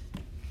it,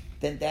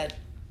 then that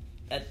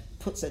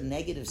puts a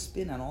negative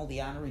spin on all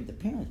the honoring the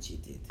parents you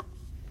did.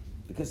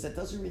 Because that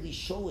doesn't really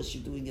show us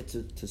you're doing it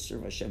to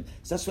serve Hashem.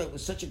 So that's why it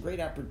was such a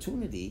great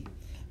opportunity.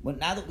 But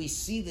now that we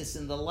see this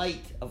in the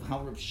light of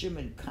how Reb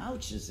Shimon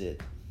couches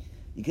it,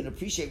 you can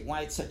appreciate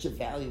why it's such a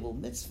valuable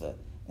mitzvah.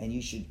 And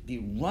you should be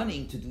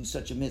running to do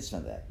such a mitzvah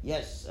that.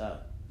 Yes,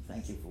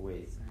 thank you for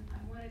waiting.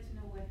 I wanted to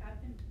know what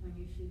happened when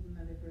you shooed the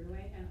mother bird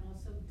away, and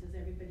also, does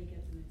everybody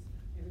get the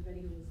mitzvah?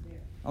 Everybody who was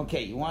there.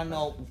 Okay, you want to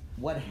know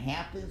what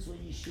happens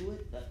when you shoot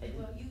it?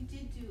 Well, you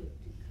did do it,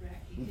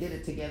 correct? We did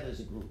it together as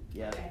a group,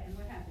 yeah. Okay, and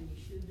what happened?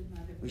 You shooed the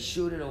mother bird? We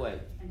shoot it away.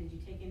 And did you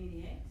take any of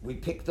the eggs? We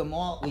picked them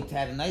all. We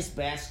had a nice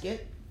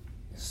basket.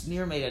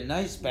 Sneer made a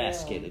nice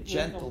basket, a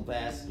gentle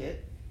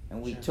basket.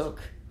 And we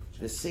took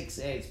the 6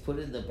 eggs, put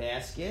it in the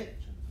basket.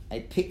 I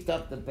picked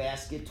up the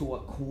basket to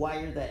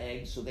acquire the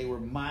eggs, so they were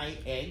my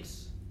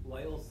eggs.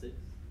 Why all 6?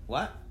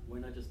 What? Why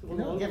not just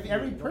Give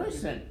every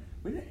person.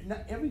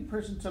 Not every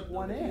person took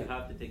one egg. You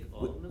have to take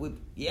all of them?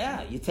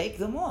 You take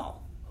them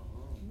all.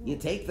 Oh. You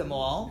take them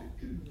all,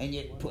 and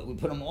we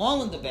put them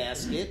all in the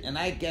basket, and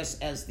I guess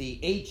as the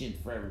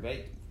agent for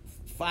everybody,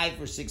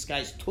 5 or 6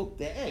 guys took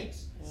the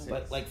eggs.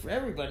 But like for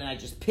everybody, and I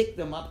just picked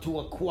them up to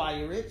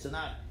acquire it.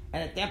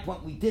 And at that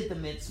point, we did the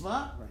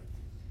mitzvah. Right.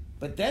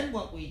 But then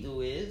what we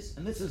do is,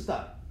 and this is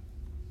done,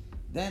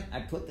 then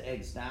I put the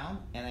eggs down,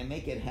 and I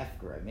make it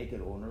hefker. I make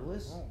it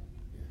ownerless. Oh,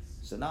 yes.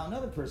 So now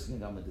another person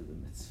can come and do the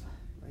mitzvah.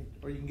 Right.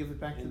 Or you can give it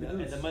back to And the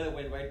the goose. mother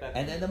went right back.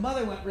 And then the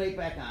mother went right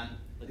back on.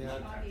 Like Yeah.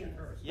 not- Audience.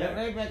 Yeah.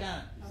 Right back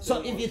on.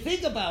 So if you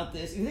think about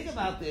this,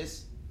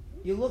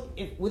 you look,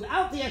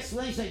 without the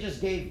explanation I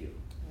just gave you,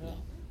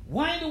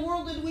 why in the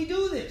world did we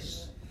do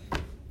this?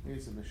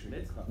 Here's a machine.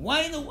 Mitzvah.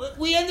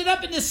 We ended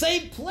up in the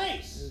same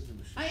place. Here's a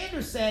machine. I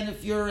understand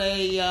if you're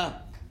a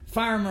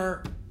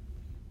farmer,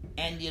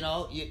 and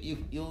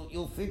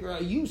you'll figure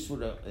out a use for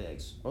the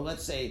eggs, or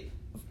let's say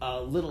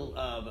little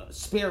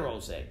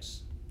sparrows'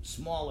 eggs,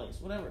 small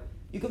eggs, whatever.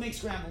 You can make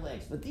scrambled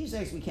eggs, but these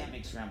eggs we can't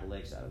make scrambled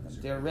eggs out of them.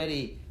 They're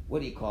already, what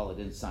do you call it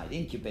inside?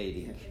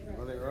 Incubating.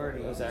 Well, they're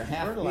already Those are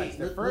fertilized.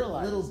 They're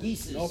fertilized. little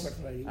geese No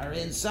fertilized. are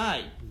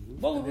inside.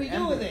 What would we They're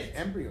do with it?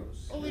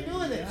 Embryos. What would we do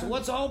with it? So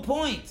what's the whole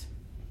point?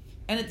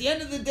 And at the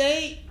end of the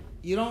day,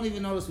 you don't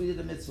even notice we did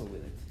a mitzvah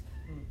with it.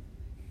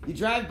 You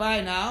drive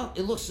by now,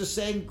 it looks the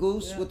same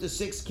goose with the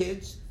 6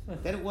 kids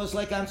that it was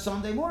like on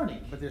Sunday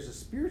morning. But there's a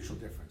spiritual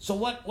difference. So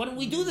what do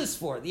we do this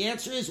for? The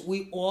answer is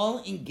we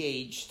all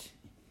engaged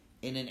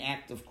in an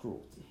act of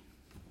cruelty.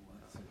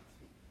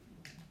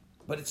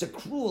 But it's a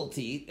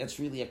cruelty that's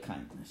really a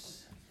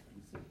kindness.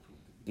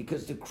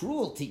 Because the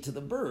cruelty to the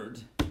bird,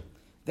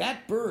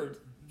 that bird,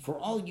 for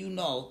all you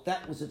know,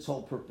 that was its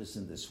whole purpose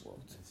in this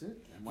world. That's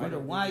it. And Wonder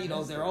don't why, we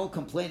miss they're that? all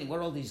complaining. What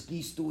are all these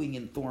geese doing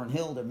in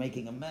Thornhill? They're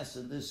making a mess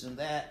and this and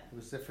that.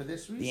 Was it for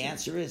this reason? The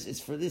answer is, it's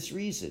for this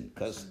reason.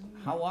 Because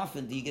how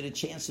often do you get a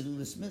chance to do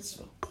this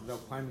mitzvah?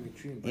 Without climbing a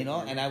tree. And You know,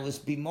 breaking and I was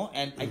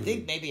and I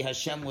think maybe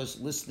Hashem was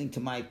listening to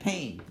my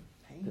pain.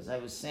 Because I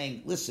was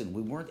saying, listen,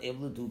 we weren't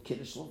able to do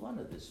Kiddush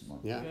Levana this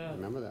month. Yeah, Yeah.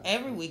 remember that.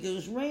 Every week it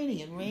was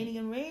raining and raining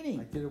and I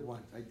raining. did it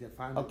once. I did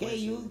finally. Okay,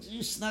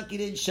 you snuck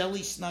it in.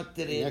 Shelley snuck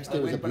it in. Next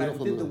day was a But I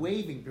beautiful did the moon.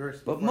 waving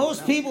first. But before I most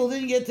went out. people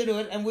didn't get to do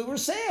it, and we were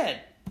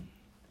sad.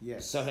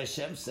 Yes. So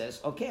Hashem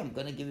says, okay, I'm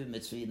going to give you a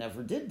mitzvah you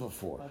never did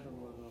before.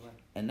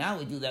 And now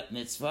we do that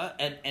mitzvah,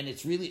 and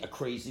it's really a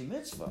crazy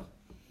mitzvah.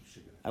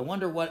 I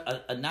wonder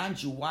what a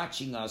non-Jew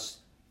watching us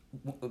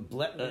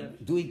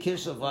doing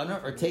Kiddush Levana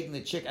or taking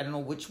the chick, I don't know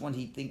which one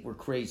he'd think we're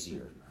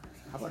crazier.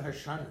 How about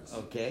Hashanahs?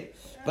 Okay?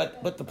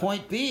 But the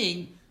point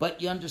being, but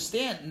you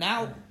understand,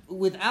 now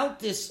without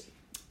this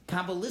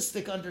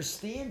Kabbalistic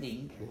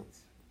understanding,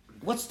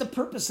 what's the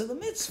purpose of the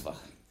mitzvah?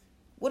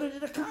 What did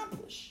it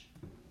accomplish?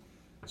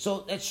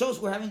 So that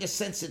shows we're having a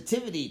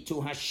sensitivity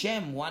to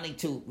Hashem wanting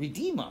to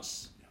redeem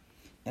us.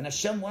 And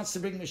Hashem wants to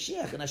bring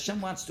Mashiach, and Hashem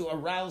wants to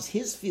arouse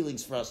His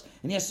feelings for us,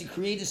 and He has to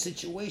create a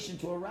situation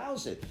to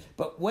arouse it.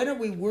 But when are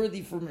we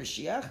worthy for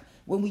Mashiach?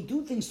 When we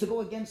do things to go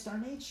against our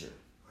nature.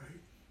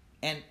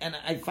 And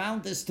I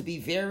found this to be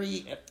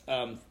very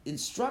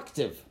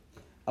instructive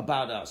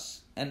about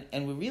us. And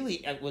we really,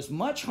 it was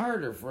much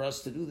harder for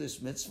us to do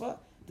this mitzvah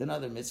than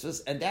other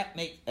mitzvahs,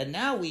 and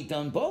now we've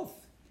done both.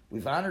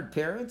 We've honored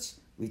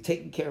parents, we've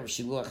taken care of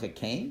Shiluach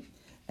HaKain,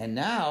 and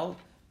now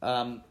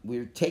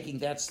we're taking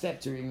that step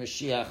to bring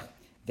Mashiach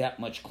that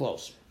much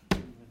closer.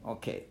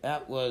 Okay,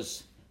 that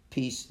was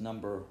piece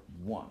number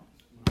 1.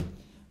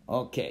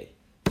 Okay.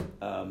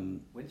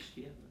 When's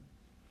Shkia?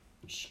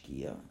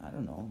 Shkia, I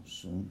don't know,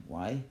 soon.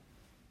 Why?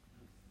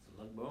 It's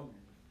a long bomb.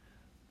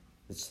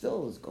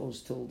 It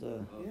goes till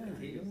the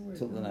Yeah,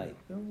 till the night.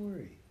 Don't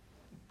worry.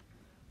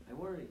 I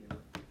worry.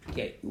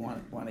 Okay, you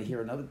want to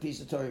hear another piece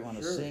of Torah? You want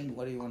to Sure. sing?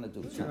 What do you want to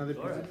do? What's another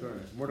piece of Torah?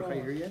 Is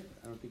Mordecai here yet?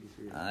 I don't think he's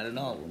here yet. I don't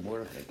know. When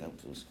Mordecai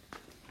comes to us.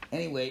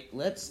 Anyway,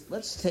 let's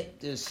take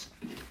this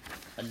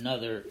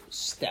another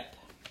step.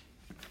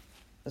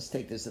 Let's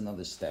take this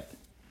another step.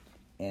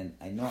 And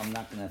I know I'm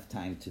not going to have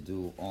time to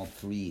do all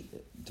 3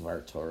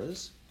 Dvar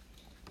Torahs.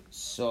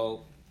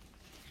 So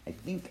I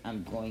think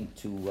I'm going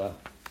to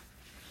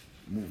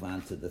move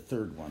on to the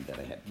 3rd one that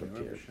I had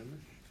prepared.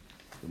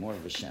 The more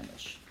of a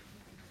Shemesh.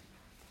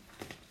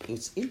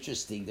 It's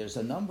interesting. There's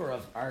a number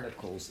of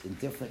articles in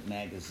different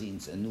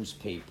magazines and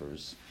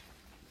newspapers,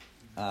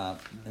 and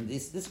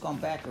this gone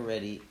back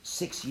already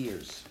 6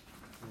 years.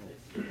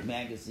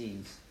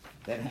 Magazines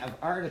that have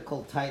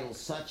article titles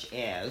such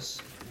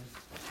as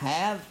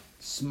 "Have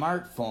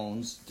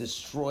Smartphones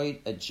Destroyed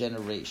a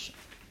Generation?"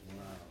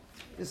 Wow.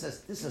 This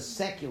is a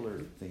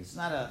secular thing. It's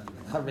not a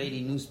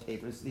Haredi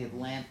newspaper. It's the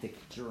Atlantic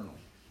Journal.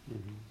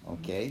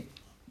 Okay,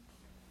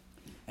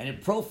 and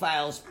it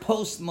profiles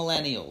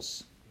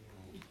post-millennials.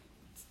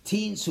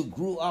 Teens who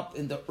grew up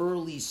in the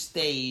early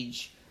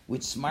stage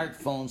with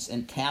smartphones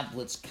and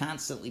tablets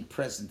constantly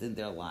present in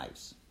their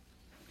lives.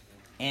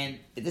 And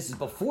this is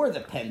before the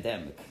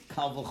pandemic.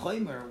 Kal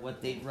v'chomer,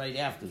 what they right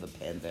after the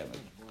pandemic.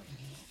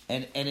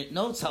 And it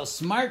notes how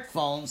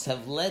smartphones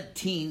have led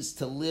teens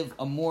to live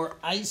a more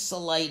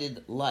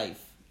isolated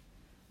life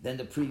than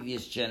the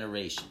previous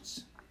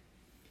generations.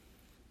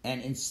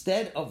 And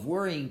instead of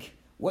worrying,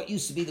 what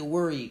used to be the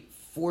worry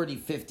 40,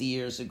 50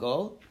 years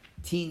ago,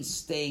 teens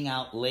staying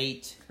out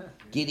late,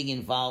 getting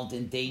involved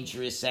in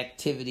dangerous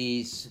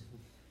activities.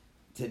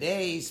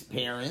 Today's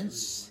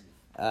parents,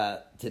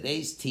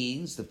 today's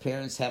teens, the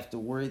parents have to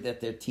worry that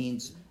their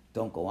teens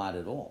don't go out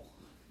at all.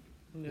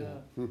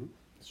 Yeah.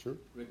 It's true.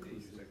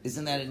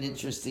 Isn't that an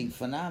interesting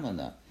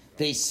phenomena?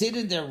 They sit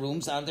in their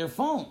rooms on their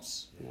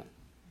phones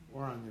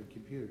Or on their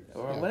computers.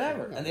 or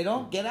whatever, and they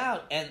don't get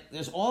out. And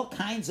there's all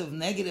kinds of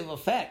negative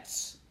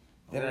effects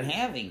that are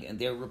having, and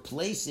they're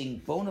replacing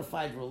bona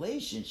fide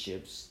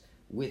relationships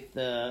with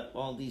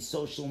all these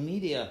social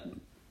media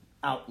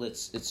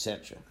outlets,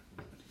 etc.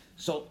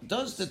 So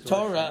does the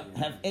Torah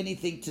have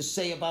anything to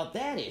say about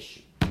that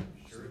issue?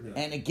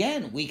 And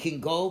again, we can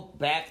go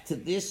back to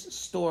this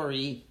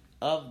story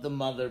of the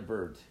mother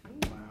bird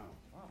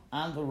Wow.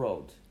 on the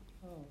road.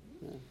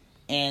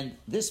 And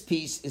this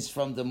piece is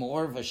from the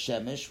Me'or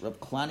V'Shemesh, Reb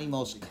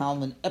Klanimos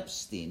Kalman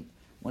Epstein,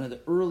 one of the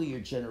earlier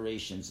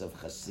generations of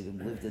Hasidim,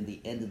 lived in the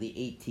end of the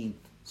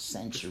 18th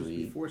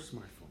century. Before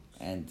smartphones.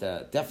 And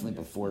definitely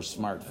before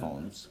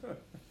smartphones.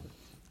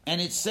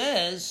 And it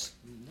says,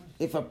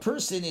 if a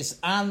person is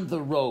on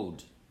the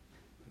road,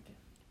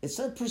 it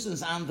says a person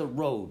is on the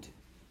road,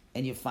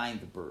 and you find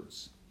the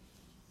birds.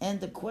 And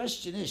the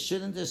question is,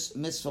 shouldn't this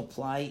mitzvah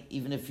apply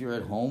even if you're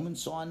at home and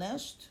saw a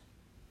nest?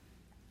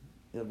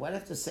 Why do I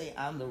have to say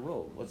on the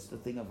road? What's the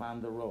thing of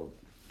on the road?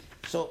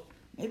 So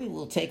maybe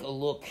we'll take a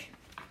look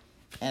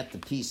at the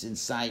piece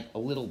inside a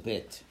little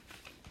bit.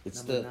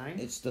 It's Number 9?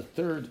 It's the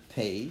third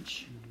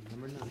page,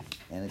 Number 9.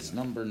 and it's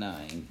number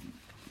 9.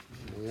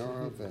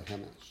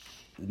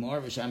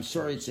 Moravish, I'm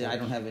sorry to say I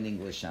don't have an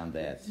English on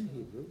that.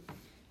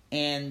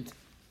 And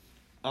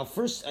I'll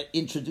first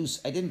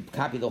introduce, I didn't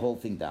copy the whole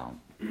thing down,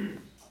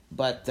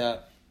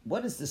 but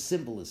what is the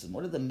symbolism?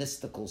 What are the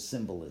mystical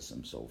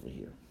symbolisms over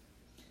here?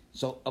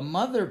 So a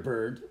mother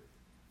bird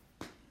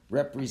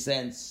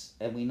represents,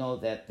 and we know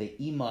that the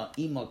Ima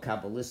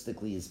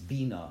Kabbalistically is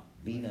Bina.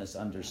 Bina is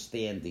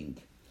understanding.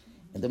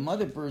 And the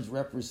mother bird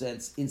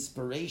represents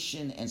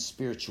inspiration and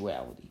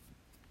spirituality.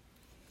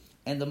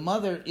 And the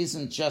mother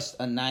isn't just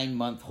a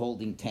 9-month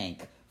holding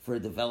tank for a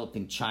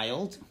developing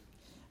child,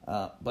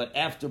 but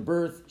after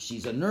birth,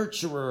 she's a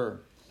nurturer,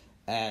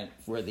 and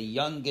for the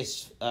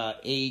youngest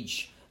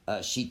age,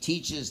 she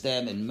teaches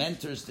them and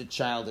mentors the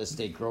child as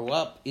they grow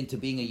up into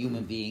being a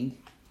human being.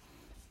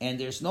 And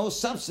there's no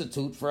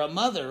substitute for a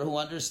mother who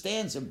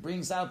understands and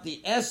brings out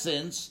the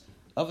essence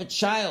of a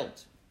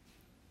child.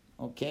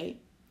 Okay?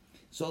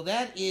 So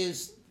that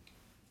is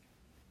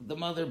the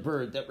mother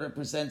bird that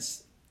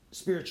represents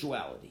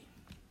spirituality.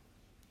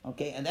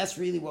 Okay? And that's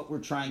really what we're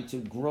trying to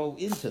grow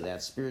into,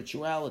 that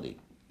spirituality.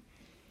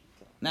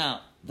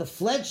 Now, the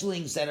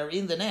fledglings that are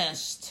in the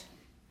nest,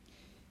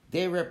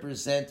 they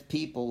represent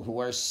people who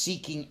are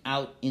seeking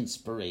out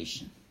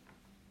inspiration.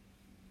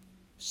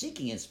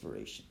 Seeking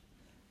inspiration.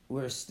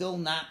 We're still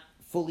not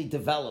fully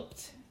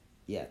developed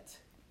yet.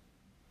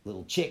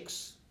 Little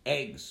chicks,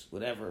 eggs,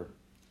 whatever.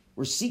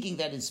 We're seeking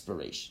that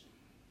inspiration.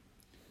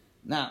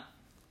 Now,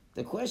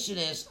 the question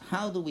is,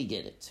 how do we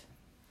get it?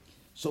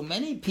 So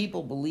many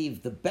people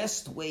believe the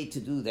best way to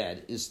do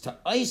that is to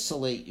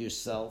isolate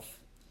yourself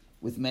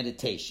with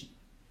meditation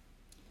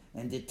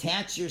and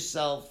detach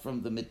yourself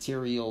from the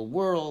material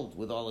world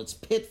with all its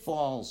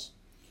pitfalls.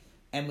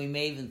 And we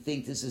may even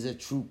think this is a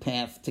true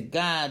path to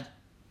God.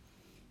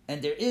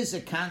 And there is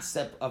a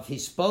concept of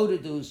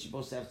hisbodedus. You're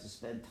supposed to have to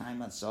spend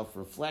time on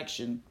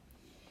self-reflection.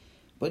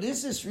 But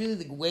is this really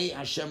the way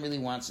Hashem really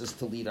wants us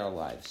to lead our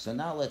lives? So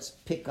now let's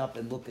pick up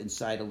and look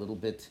inside a little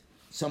bit,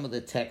 some of the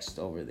text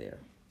over there.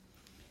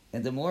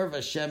 And the Mor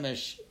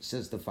Vashemesh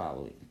says the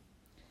following.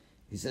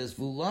 He says,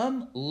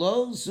 Vulam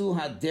lo zu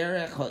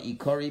haderech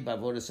ha'ikari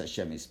b'avodas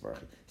Hashem yisbarach.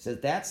 He says,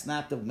 that's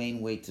not the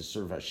main way to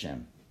serve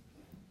Hashem.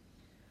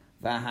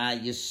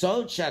 V'ha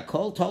yisod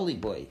shakol toli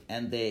boy.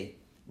 And the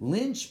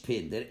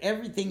linchpin that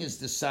everything is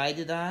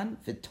decided on,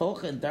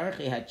 v'tochen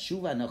darchei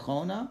hatshuva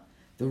nechona,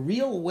 the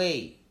real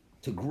way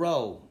to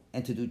grow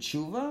and to do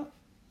tshuva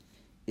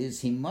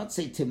is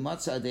himatze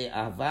timatza de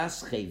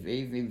avas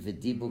chaverim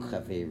v'dibuk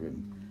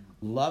chaverim,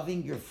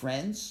 loving your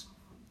friends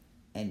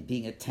and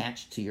being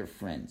attached to your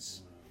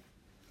friends.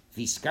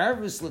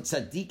 Viskarvus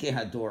l'tzadike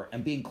hador,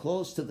 and being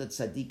close to the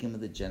tzadikim of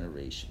the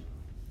generation.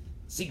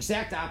 It's the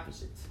exact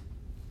opposite.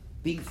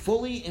 Being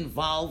fully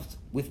involved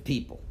with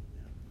people.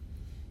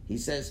 He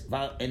says,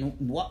 and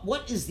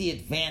what is the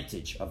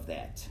advantage of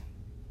that?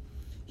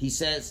 He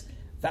says,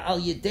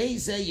 through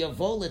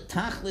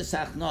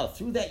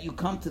that you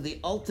come to the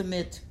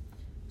ultimate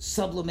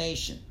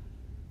sublimation.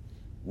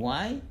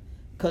 Why?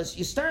 Because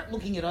you start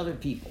looking at other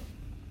people.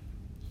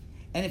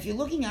 And if you're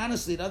looking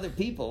honestly at other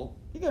people,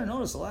 you're going to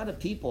notice a lot of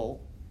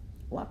people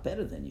a lot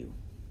better than you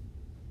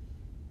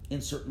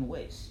in certain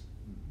ways.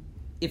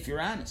 If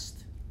you're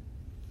honest.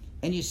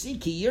 And you see,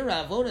 ki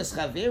yira avodas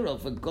chavero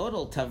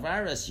v'godol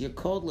tavaras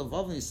yekod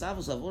levov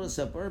nisavos avodas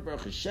haber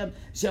baruch Hashem.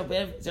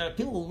 There are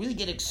people who really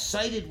get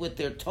excited with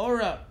their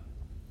Torah.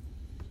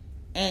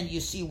 And you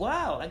see,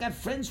 wow, I got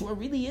friends who are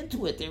really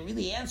into it. They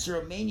really answer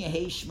Amen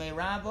Yehei Shmei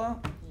Rabbah.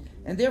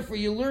 And therefore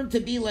you learn to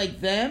be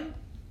like them,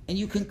 and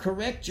you can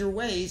correct your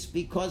ways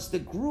because the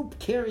group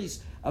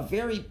carries a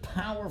very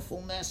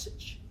powerful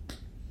message.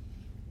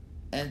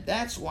 And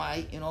that's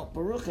why,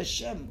 Baruch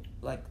Hashem,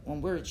 like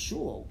when we're at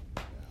shul,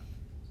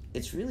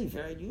 it's really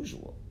very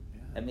unusual.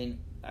 I mean,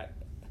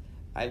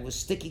 I was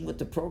sticking with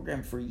the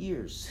program for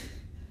years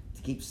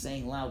to keep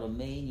saying loud,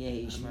 Amen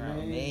Yehei Shmei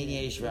Rabbah, Amen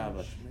Yehei Shmei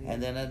Rabbah.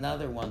 And then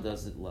another one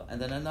does it, and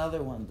then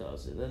another one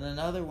does it, and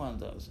another one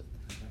does it.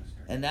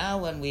 And now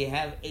when we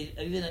have,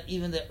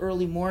 even the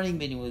early morning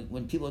meeting,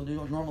 when people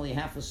are normally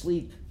half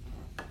asleep,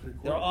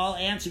 they're all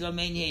answering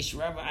Amen Yehei Shmei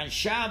Rabbah. On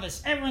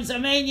Shabbos, everyone's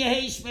Amen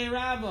Yehei Shmei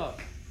Rabbah.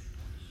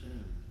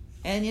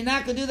 And you're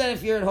not going to do that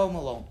if you're at home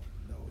alone.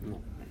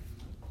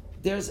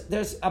 There's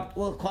what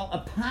we'll call a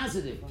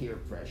positive peer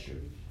pressure,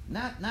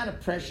 not a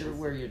pressure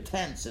where you're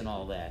tense and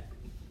all that,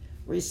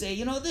 where you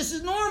say, this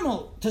is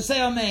normal to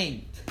say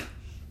Amen,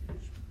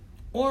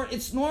 or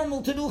it's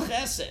normal to do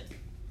Chesed,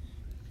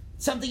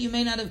 something you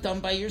may not have done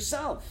by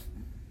yourself,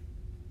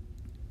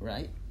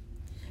 right?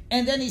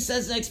 And then he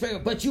says the next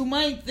paragraph, but you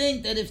might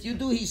think that if you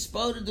do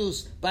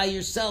Hisbodedus by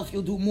yourself,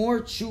 you'll do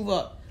more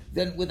tshuva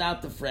than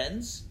without the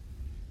friends,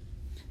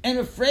 and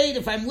afraid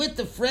if I'm with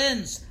the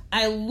friends,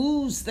 I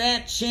lose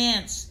that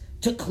chance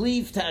to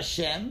cleave to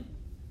Hashem,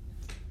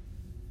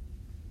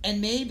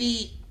 and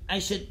maybe I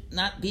should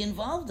not be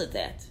involved at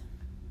that.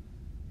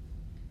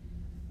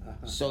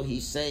 So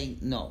he's saying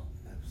no.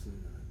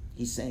 Absolutely not.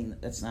 He's saying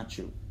that's not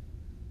true.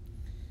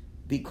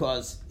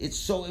 because it's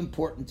so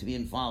important to be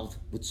involved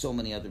with so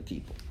many other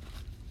people.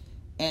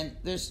 And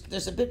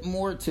there's a bit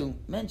more to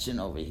mention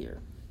over here,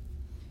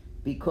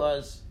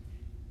 because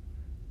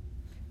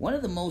one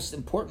of the most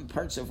important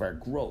parts of our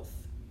growth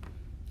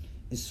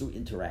is through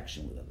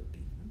interaction with other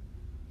people.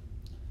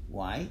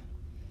 Why?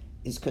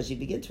 It's because you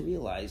begin to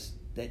realize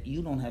that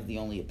you don't have the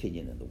only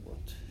opinion in the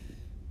world.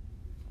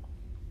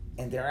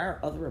 And there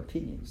are other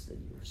opinions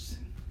than yours.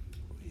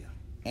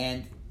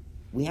 And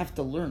we have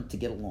to learn to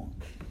get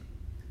along.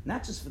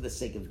 Not just for the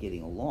sake of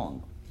getting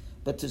along,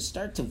 but to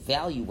start to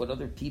value what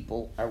other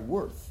people are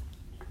worth.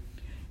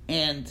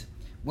 And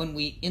when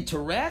we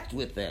interact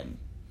with them,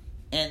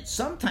 and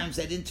sometimes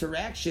that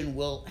interaction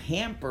will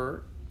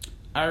hamper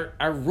our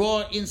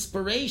raw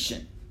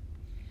inspiration.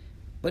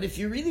 But if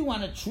you really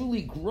want to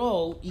truly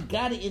grow, you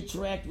got to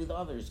interact with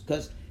others.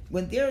 Because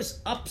when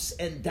there's ups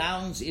and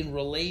downs in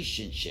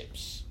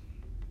relationships,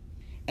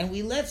 and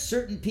we let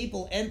certain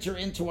people enter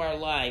into our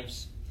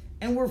lives,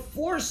 and we're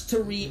forced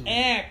to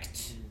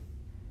react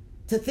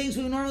to things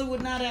we normally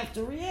would not have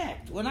to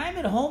react. When I'm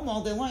at home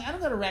all day long, I don't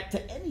got to react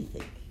to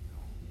anything.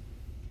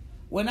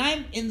 When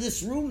I'm in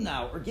this room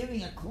now or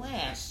giving a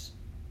class,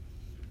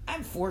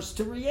 I'm forced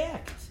to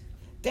react.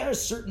 There are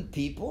certain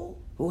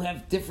people who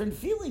have different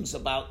feelings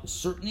about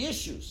certain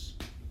issues,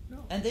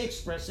 and they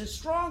express it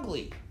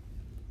strongly.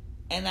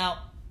 And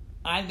now,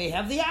 I may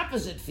have the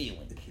opposite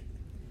feeling.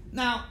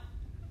 Now,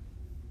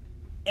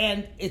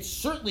 and it's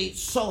certainly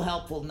so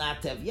helpful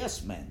not to have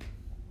yes men.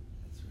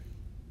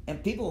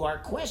 And people who are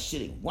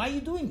questioning, why are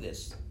you doing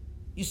this?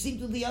 You seem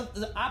to do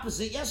the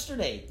opposite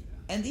yesterday,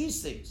 and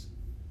these things.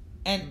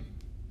 And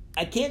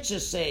I can't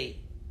just say,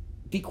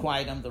 be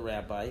quiet, I'm the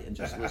rabbi, and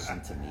just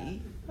listen to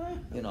me.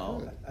 You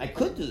know, I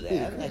could do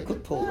that. I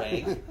could pull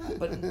rank,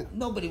 but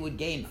nobody would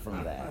gain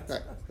from that.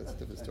 Right, that's a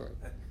different story.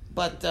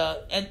 But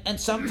and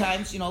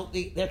sometimes, you know,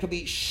 there could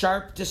be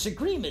sharp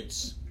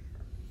disagreements,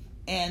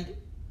 and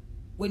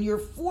when you're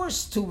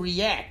forced to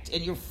react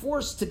and you're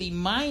forced to be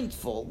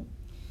mindful,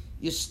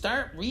 you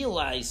start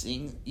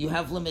realizing you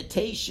have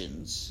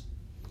limitations,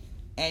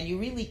 and you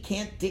really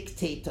can't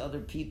dictate to other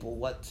people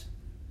what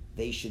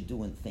they should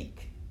do and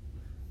think.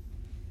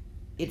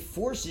 It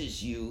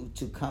forces you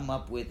to come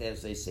up with,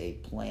 as they say,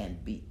 Plan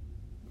B.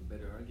 A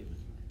better argument.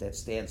 That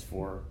stands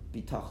for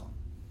bitachon.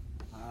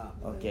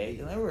 Okay?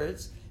 In other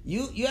words,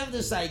 you have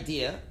this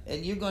idea,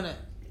 and you're going to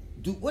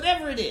do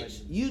whatever it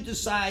is. You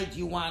decide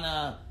you want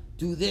to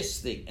do this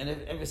thing, and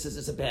everyone says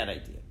it's a bad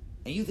idea,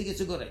 and you think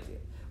it's a good idea.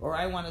 Or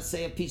I want to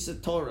say a piece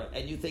of Torah,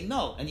 and you think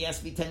no, and you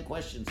ask me 10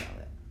 questions on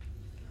it.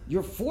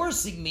 You're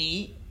forcing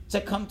me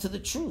to come to the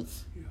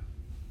truth.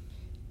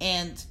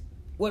 And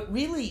what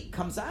really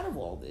comes out of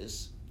all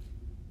this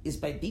is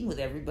by being with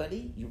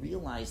everybody, you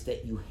realize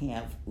that you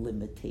have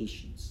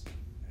limitations.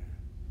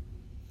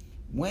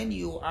 When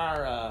you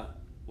are,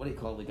 what do you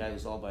call the guy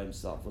who's all by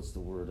himself? What's the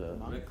word?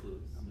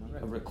 Recluse.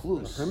 A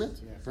recluse.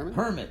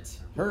 Hermit?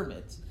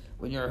 Hermit.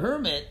 When you're a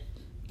hermit,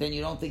 then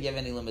you don't think you have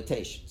any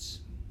limitations,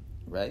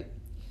 right?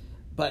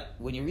 But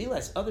when you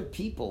realize other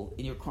people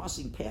and you're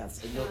crossing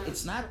paths, and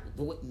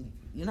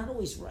you're not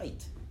always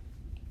right,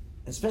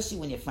 especially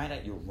when you find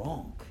out you're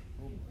wrong.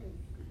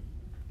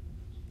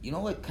 You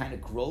know what kind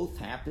of growth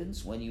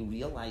happens when you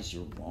realize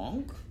you're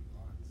wrong?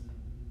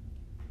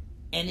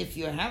 And if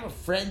you have a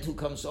friend who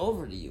comes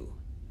over to you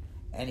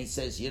and he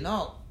says, you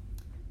know,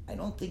 I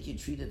don't think you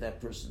treated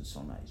that person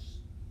so nice.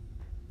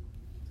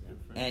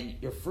 And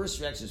your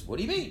first reaction is, what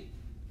do you mean?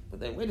 But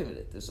then, wait a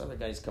minute, this other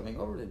guy's coming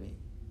over to me.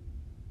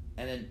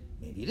 And then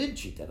maybe you didn't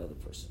treat that other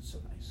person so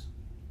nice.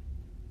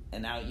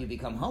 And now you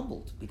become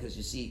humbled because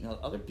you see,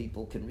 other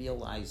people can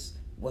realize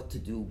what to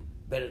do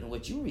better than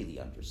what you really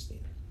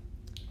understand.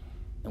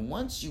 And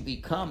once you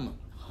become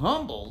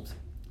humbled,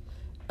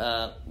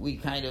 we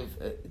kind of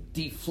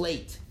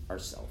deflate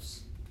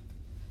ourselves.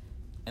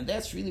 And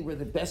that's really where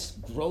the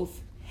best growth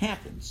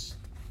happens.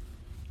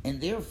 And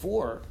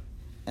therefore,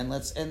 and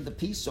let's end the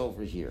piece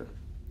over here.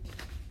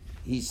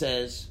 He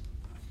says,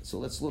 so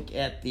let's look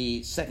at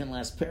the second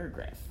last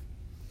paragraph.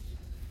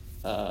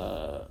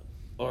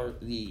 Or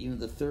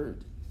the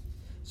third.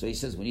 So he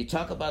says, when you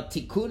talk about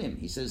tikkunim,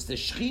 he says the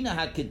Shechina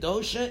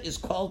HaKedosha is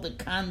called the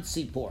Kan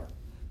Tzipor.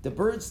 The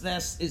bird's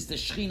nest is the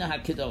Shechina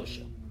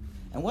HaKedosha.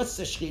 And what's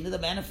the Shechina? The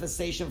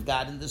manifestation of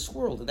God in this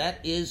world. And that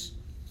is,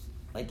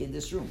 like in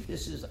this room,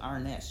 this is our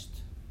nest,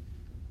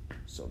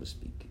 so to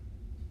speak.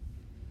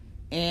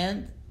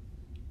 And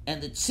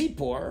the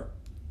Tzipor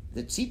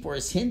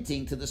is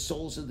hinting to the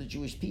souls of the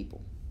Jewish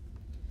people.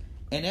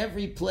 And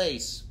every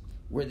place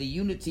where the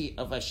unity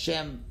of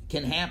Hashem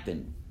can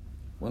happen,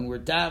 when we're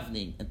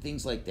davening and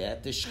things like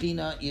that, the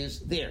Shechina is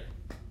there.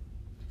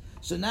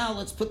 So now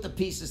let's put the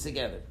pieces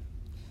together.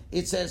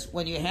 It says,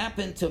 when you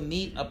happen to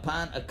meet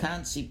upon a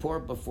Kan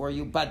Tzipor before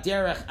you,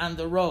 Baderech, on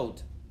the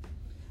road.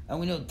 And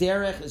we know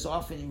Derech is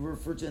often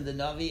referred to in the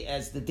Navi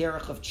as the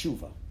Derech of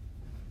Tshuva.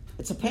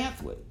 It's a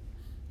pathway.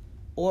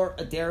 Or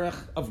a Derech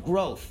of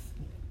growth.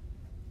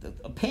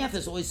 A path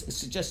is always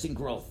suggesting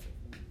growth.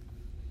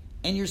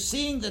 And you're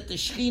seeing that the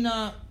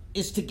Shechina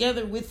is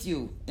together with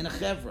you in a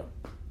Chevra.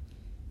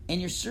 and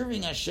you're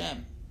serving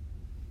Hashem.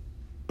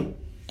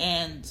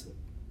 And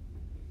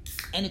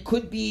it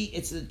could be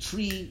it's a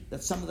tree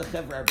that some of the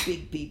Chevra are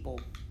big people.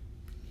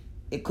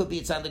 It could be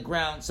it's on the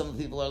ground. Some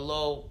people are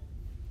low.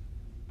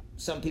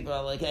 Some people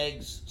are like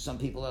eggs. Some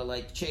people are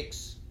like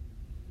chicks.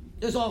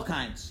 There's all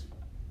kinds.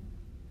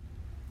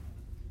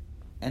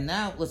 And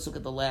now let's look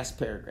at the last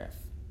paragraph.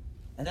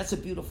 And that's a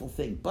beautiful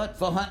thing. But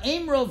the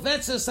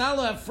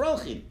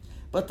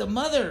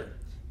mother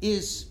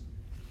is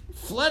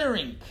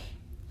fluttering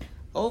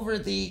over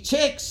the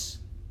chicks.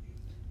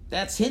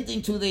 That's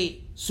hinting to the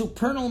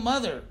supernal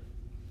mother,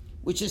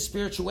 which is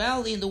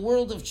spirituality in the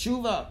world of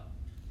tshuva,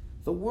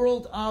 the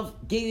world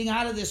of getting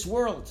out of this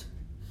world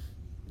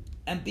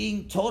and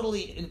being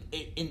totally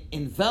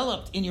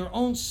enveloped in your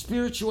own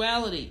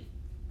spirituality.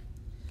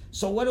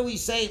 So what do we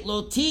say?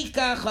 Lo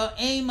tikach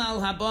ha'em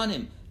al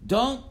habanim.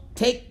 Don't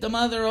take the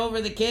mother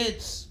over the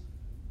kids.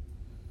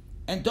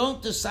 And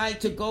don't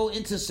decide to go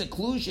into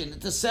seclusion,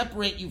 to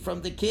separate you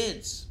from the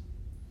kids.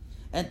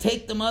 And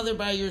take the mother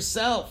by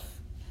yourself.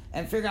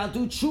 And figure, I'll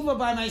do tshuva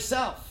by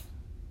myself.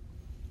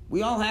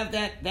 We all have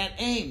that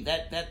aim,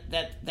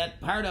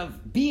 that part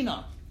of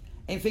bina.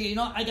 And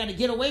figure, I got to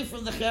get away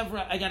from the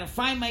Chevra. I got to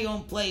find my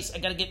own place. I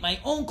got to get my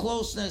own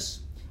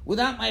closeness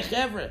without my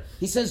Chevra.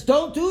 He says,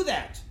 don't do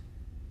that.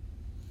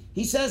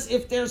 He says,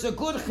 if there's a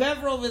good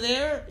Chevra over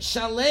there,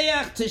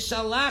 shaleach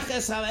tishalach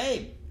es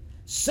ha'eim.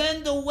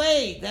 Send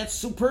away that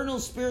supernal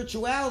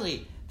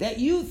spirituality that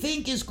you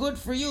think is good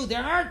for you.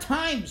 There are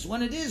times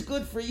when it is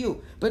good for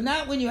you, but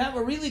not when you have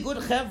a really good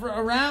Chevra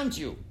around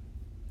you.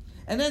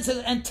 And then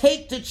says, and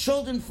take the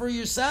children for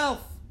yourself.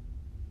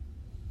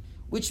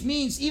 Which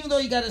means, even though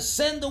you got to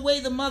send away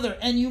the mother,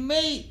 and you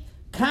may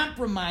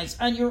compromise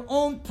on your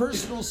own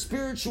personal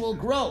spiritual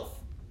growth,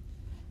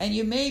 and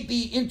you may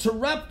be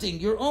interrupting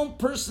your own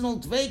personal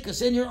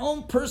dveikus and your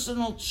own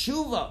personal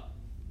tshuva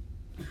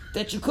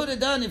that you could have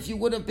done if you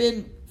would have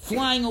been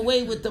flying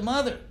away with the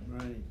mother.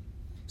 Right.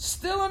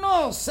 Still and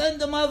all, send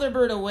the mother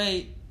bird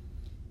away.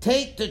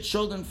 Take the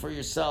children for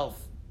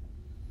yourself.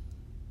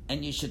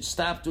 And you should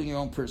stop doing your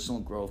own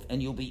personal growth.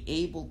 And you'll be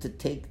able to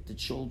take the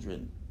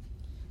children.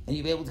 And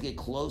you'll be able to get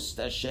close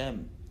to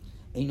Hashem.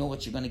 And you know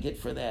what you're going to get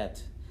for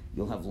that?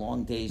 You'll have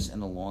long days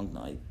and a long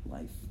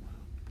life.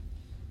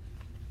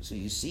 So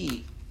you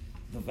see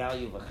the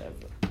value of a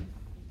Chevra.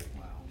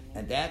 Wow.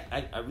 And that,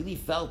 I really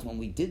felt when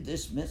we did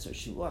this mitzvah,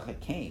 Shiluach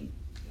HaKaim,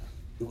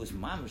 it was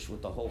mamish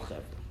with the whole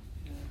Chevra.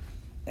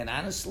 And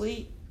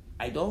honestly,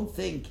 I don't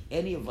think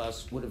any of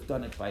us would have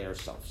done it by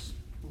ourselves.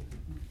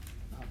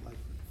 Not likely.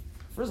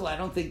 First of all, I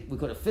don't think we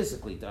could have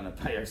physically done it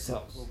by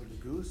ourselves. Over the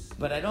goose.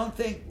 But I don't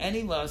think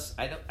any of us,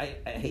 I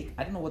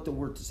don't know what the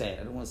word to say.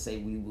 I don't want to say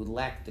we would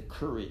lack the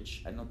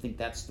courage. I don't think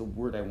that's the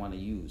word I want to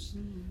use.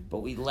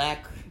 But we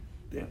lack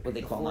what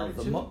they call now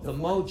the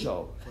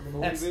mojo.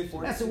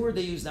 That's the word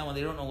they use now when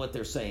they don't know what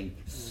they're saying.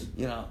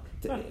 You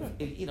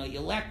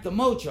lack the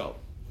mojo.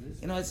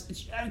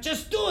 It's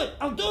just do it.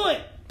 I'll do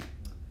it.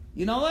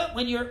 You know what?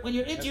 When you're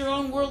into your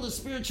own world of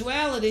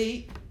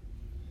spirituality,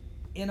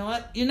 you know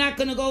what? You're not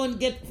going to go and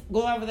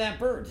go over that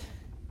bird.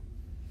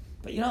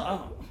 But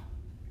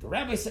the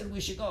rabbi said we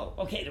should go.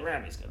 Okay, the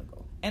rabbi's going to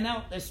go. And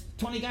now there's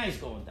 20 guys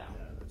going down.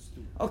 Yeah, that's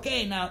stupid.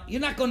 Okay, now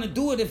you're not going to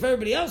do it if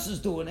everybody else is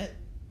doing it.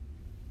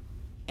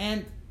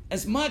 And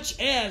as much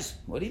as,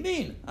 what do you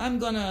mean? I'm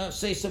going to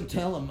say some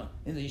Tehillim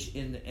in the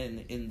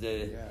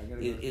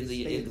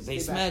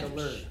base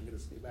medrash.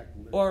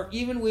 Or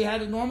even we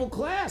had a normal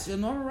class, a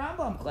normal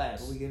Rambam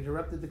class. Well, we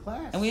interrupted the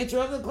class. And we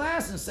interrupted the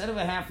class instead of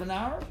a half an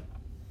hour.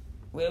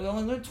 We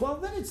only learned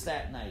 12 minutes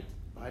that night.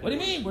 What do you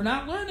mean? We're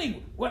not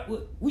learning.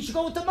 We should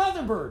go with the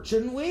mother bird,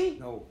 shouldn't we?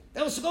 No.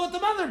 That was to go with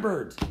the mother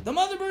bird. The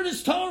mother bird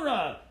is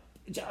Torah.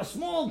 It's a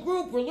small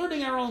group. We're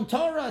learning our own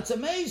Torah. It's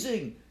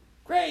amazing.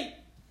 Great.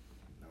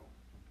 No.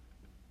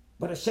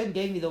 But Hashem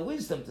gave me the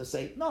wisdom to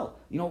say, no,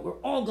 we're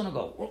all going to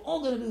go. We're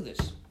all going to do this.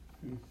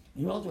 And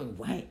you're all doing,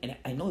 why? And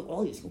I know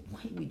all these go, why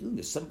are we doing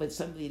this? Somebody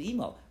sent me an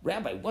email.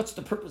 Rabbi, what's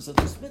the purpose of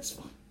this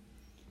mitzvah?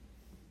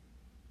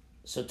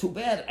 So too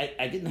bad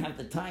I didn't have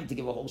the time to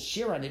give a whole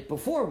share on it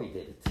before we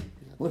did it.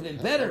 Would have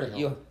been better.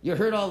 You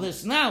heard all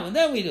this now and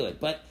then we do it.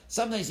 But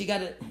sometimes you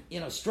got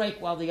to strike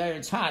while the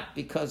iron's hot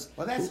because.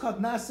 Well, that's called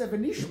Naseh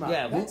V'Nishma.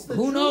 Yeah,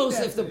 who knows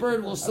if the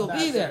bird will still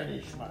be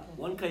there?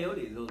 One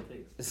coyote is all it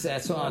takes.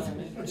 That's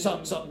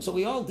all. So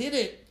we all did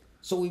it.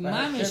 So we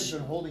mamish.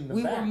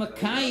 We were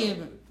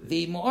Makayim,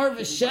 the Me'or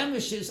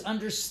V'Shemesh's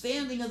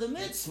understanding of the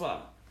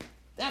mitzvah.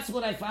 That's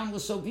what I found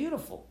was so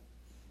beautiful.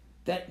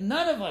 That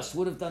none of us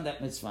would have done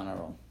that mitzvah on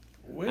our own.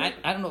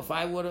 I don't know if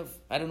I would have.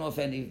 I don't know if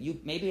any of you.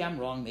 Maybe I'm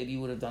wrong. Maybe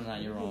you would have done it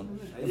on your own.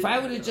 If I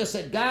would have just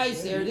said,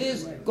 guys, there it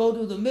is. Go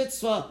do the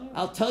mitzvah.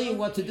 I'll tell you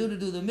what to do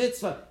the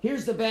mitzvah.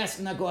 Here's the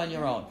basket. Now go on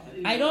your own.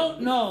 I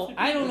don't know.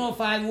 I don't know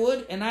if I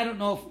would, and I don't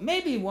know if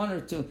maybe one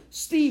or two.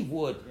 Steve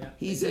would.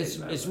 He's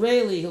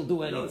Israeli. He'll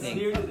do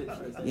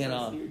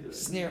anything.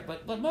 Sneer.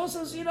 But most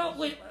of us,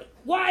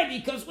 why?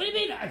 Because what do you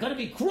mean? I'm going to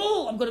be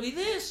cruel. I'm going to be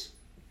this.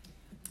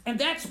 And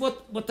that's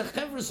what the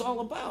Chevra is all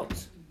about.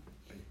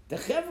 The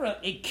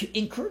Chevra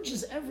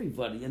encourages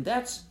everybody, and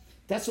that's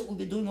That's what we've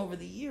been doing over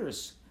the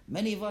years.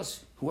 Many of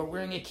us who are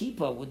wearing a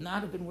kippah would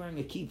not have been wearing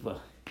a kippah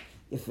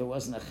if there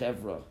wasn't a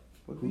Chevra.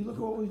 But we look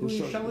at what we do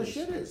in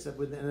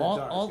Shalashidis.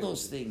 All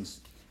those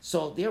things.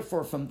 So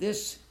therefore, from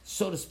this,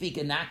 so to speak,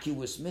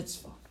 innocuous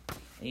mitzvah,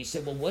 and you say,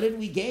 well, what did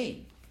we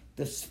gain?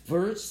 The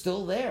spirit's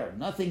still there.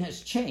 Nothing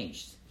has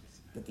changed.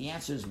 But the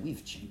answer is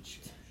we've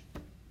changed.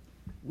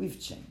 We've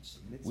changed.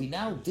 We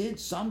now did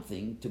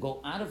something to go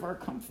out of our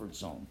comfort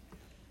zone.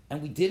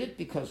 And we did it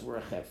because we're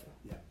a Chevra.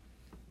 Yeah.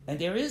 And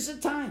there is a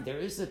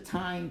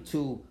time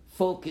to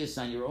focus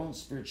on your own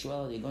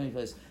spirituality and going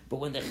places. But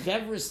when the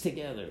Chevra is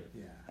together,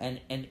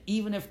 and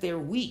even if they're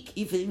weak,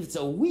 even if it's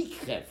a weak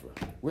Chevra,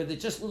 where they're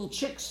just little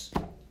chicks,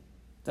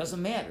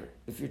 doesn't matter.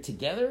 If you're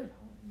together,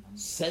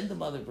 send the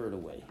mother bird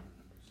away.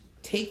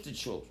 Take the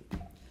children.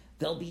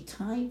 There'll be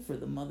time for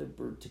the mother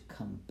bird to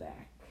come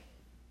back.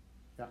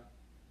 Yeah.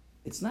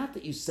 It's not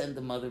that you send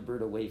the mother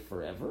bird away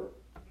forever.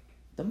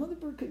 The mother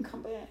bird can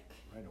come back.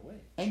 Right away.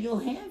 And you'll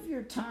have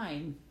your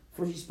time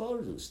for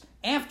hisbodedus.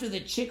 After the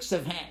chicks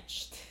have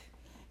hatched,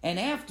 and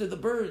after the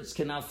birds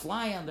can now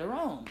fly on their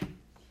own,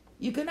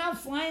 you can now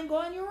fly and go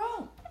on your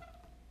own.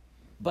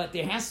 But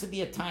there has to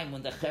be a time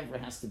when the Chevra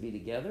has to be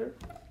together,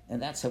 and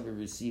that's how we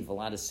receive a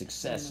lot of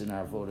success in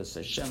our Avodas.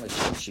 Hashem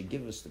should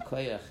give us the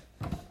koyach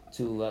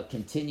to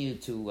continue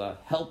to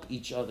help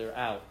each other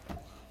out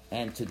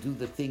and to do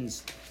the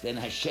things. Then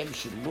Hashem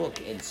should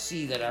look and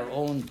see that our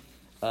own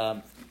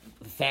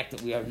the fact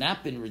that we have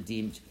not been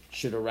redeemed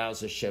should arouse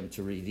Hashem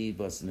to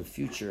redeem us in the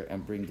future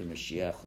and bring the Mashiach.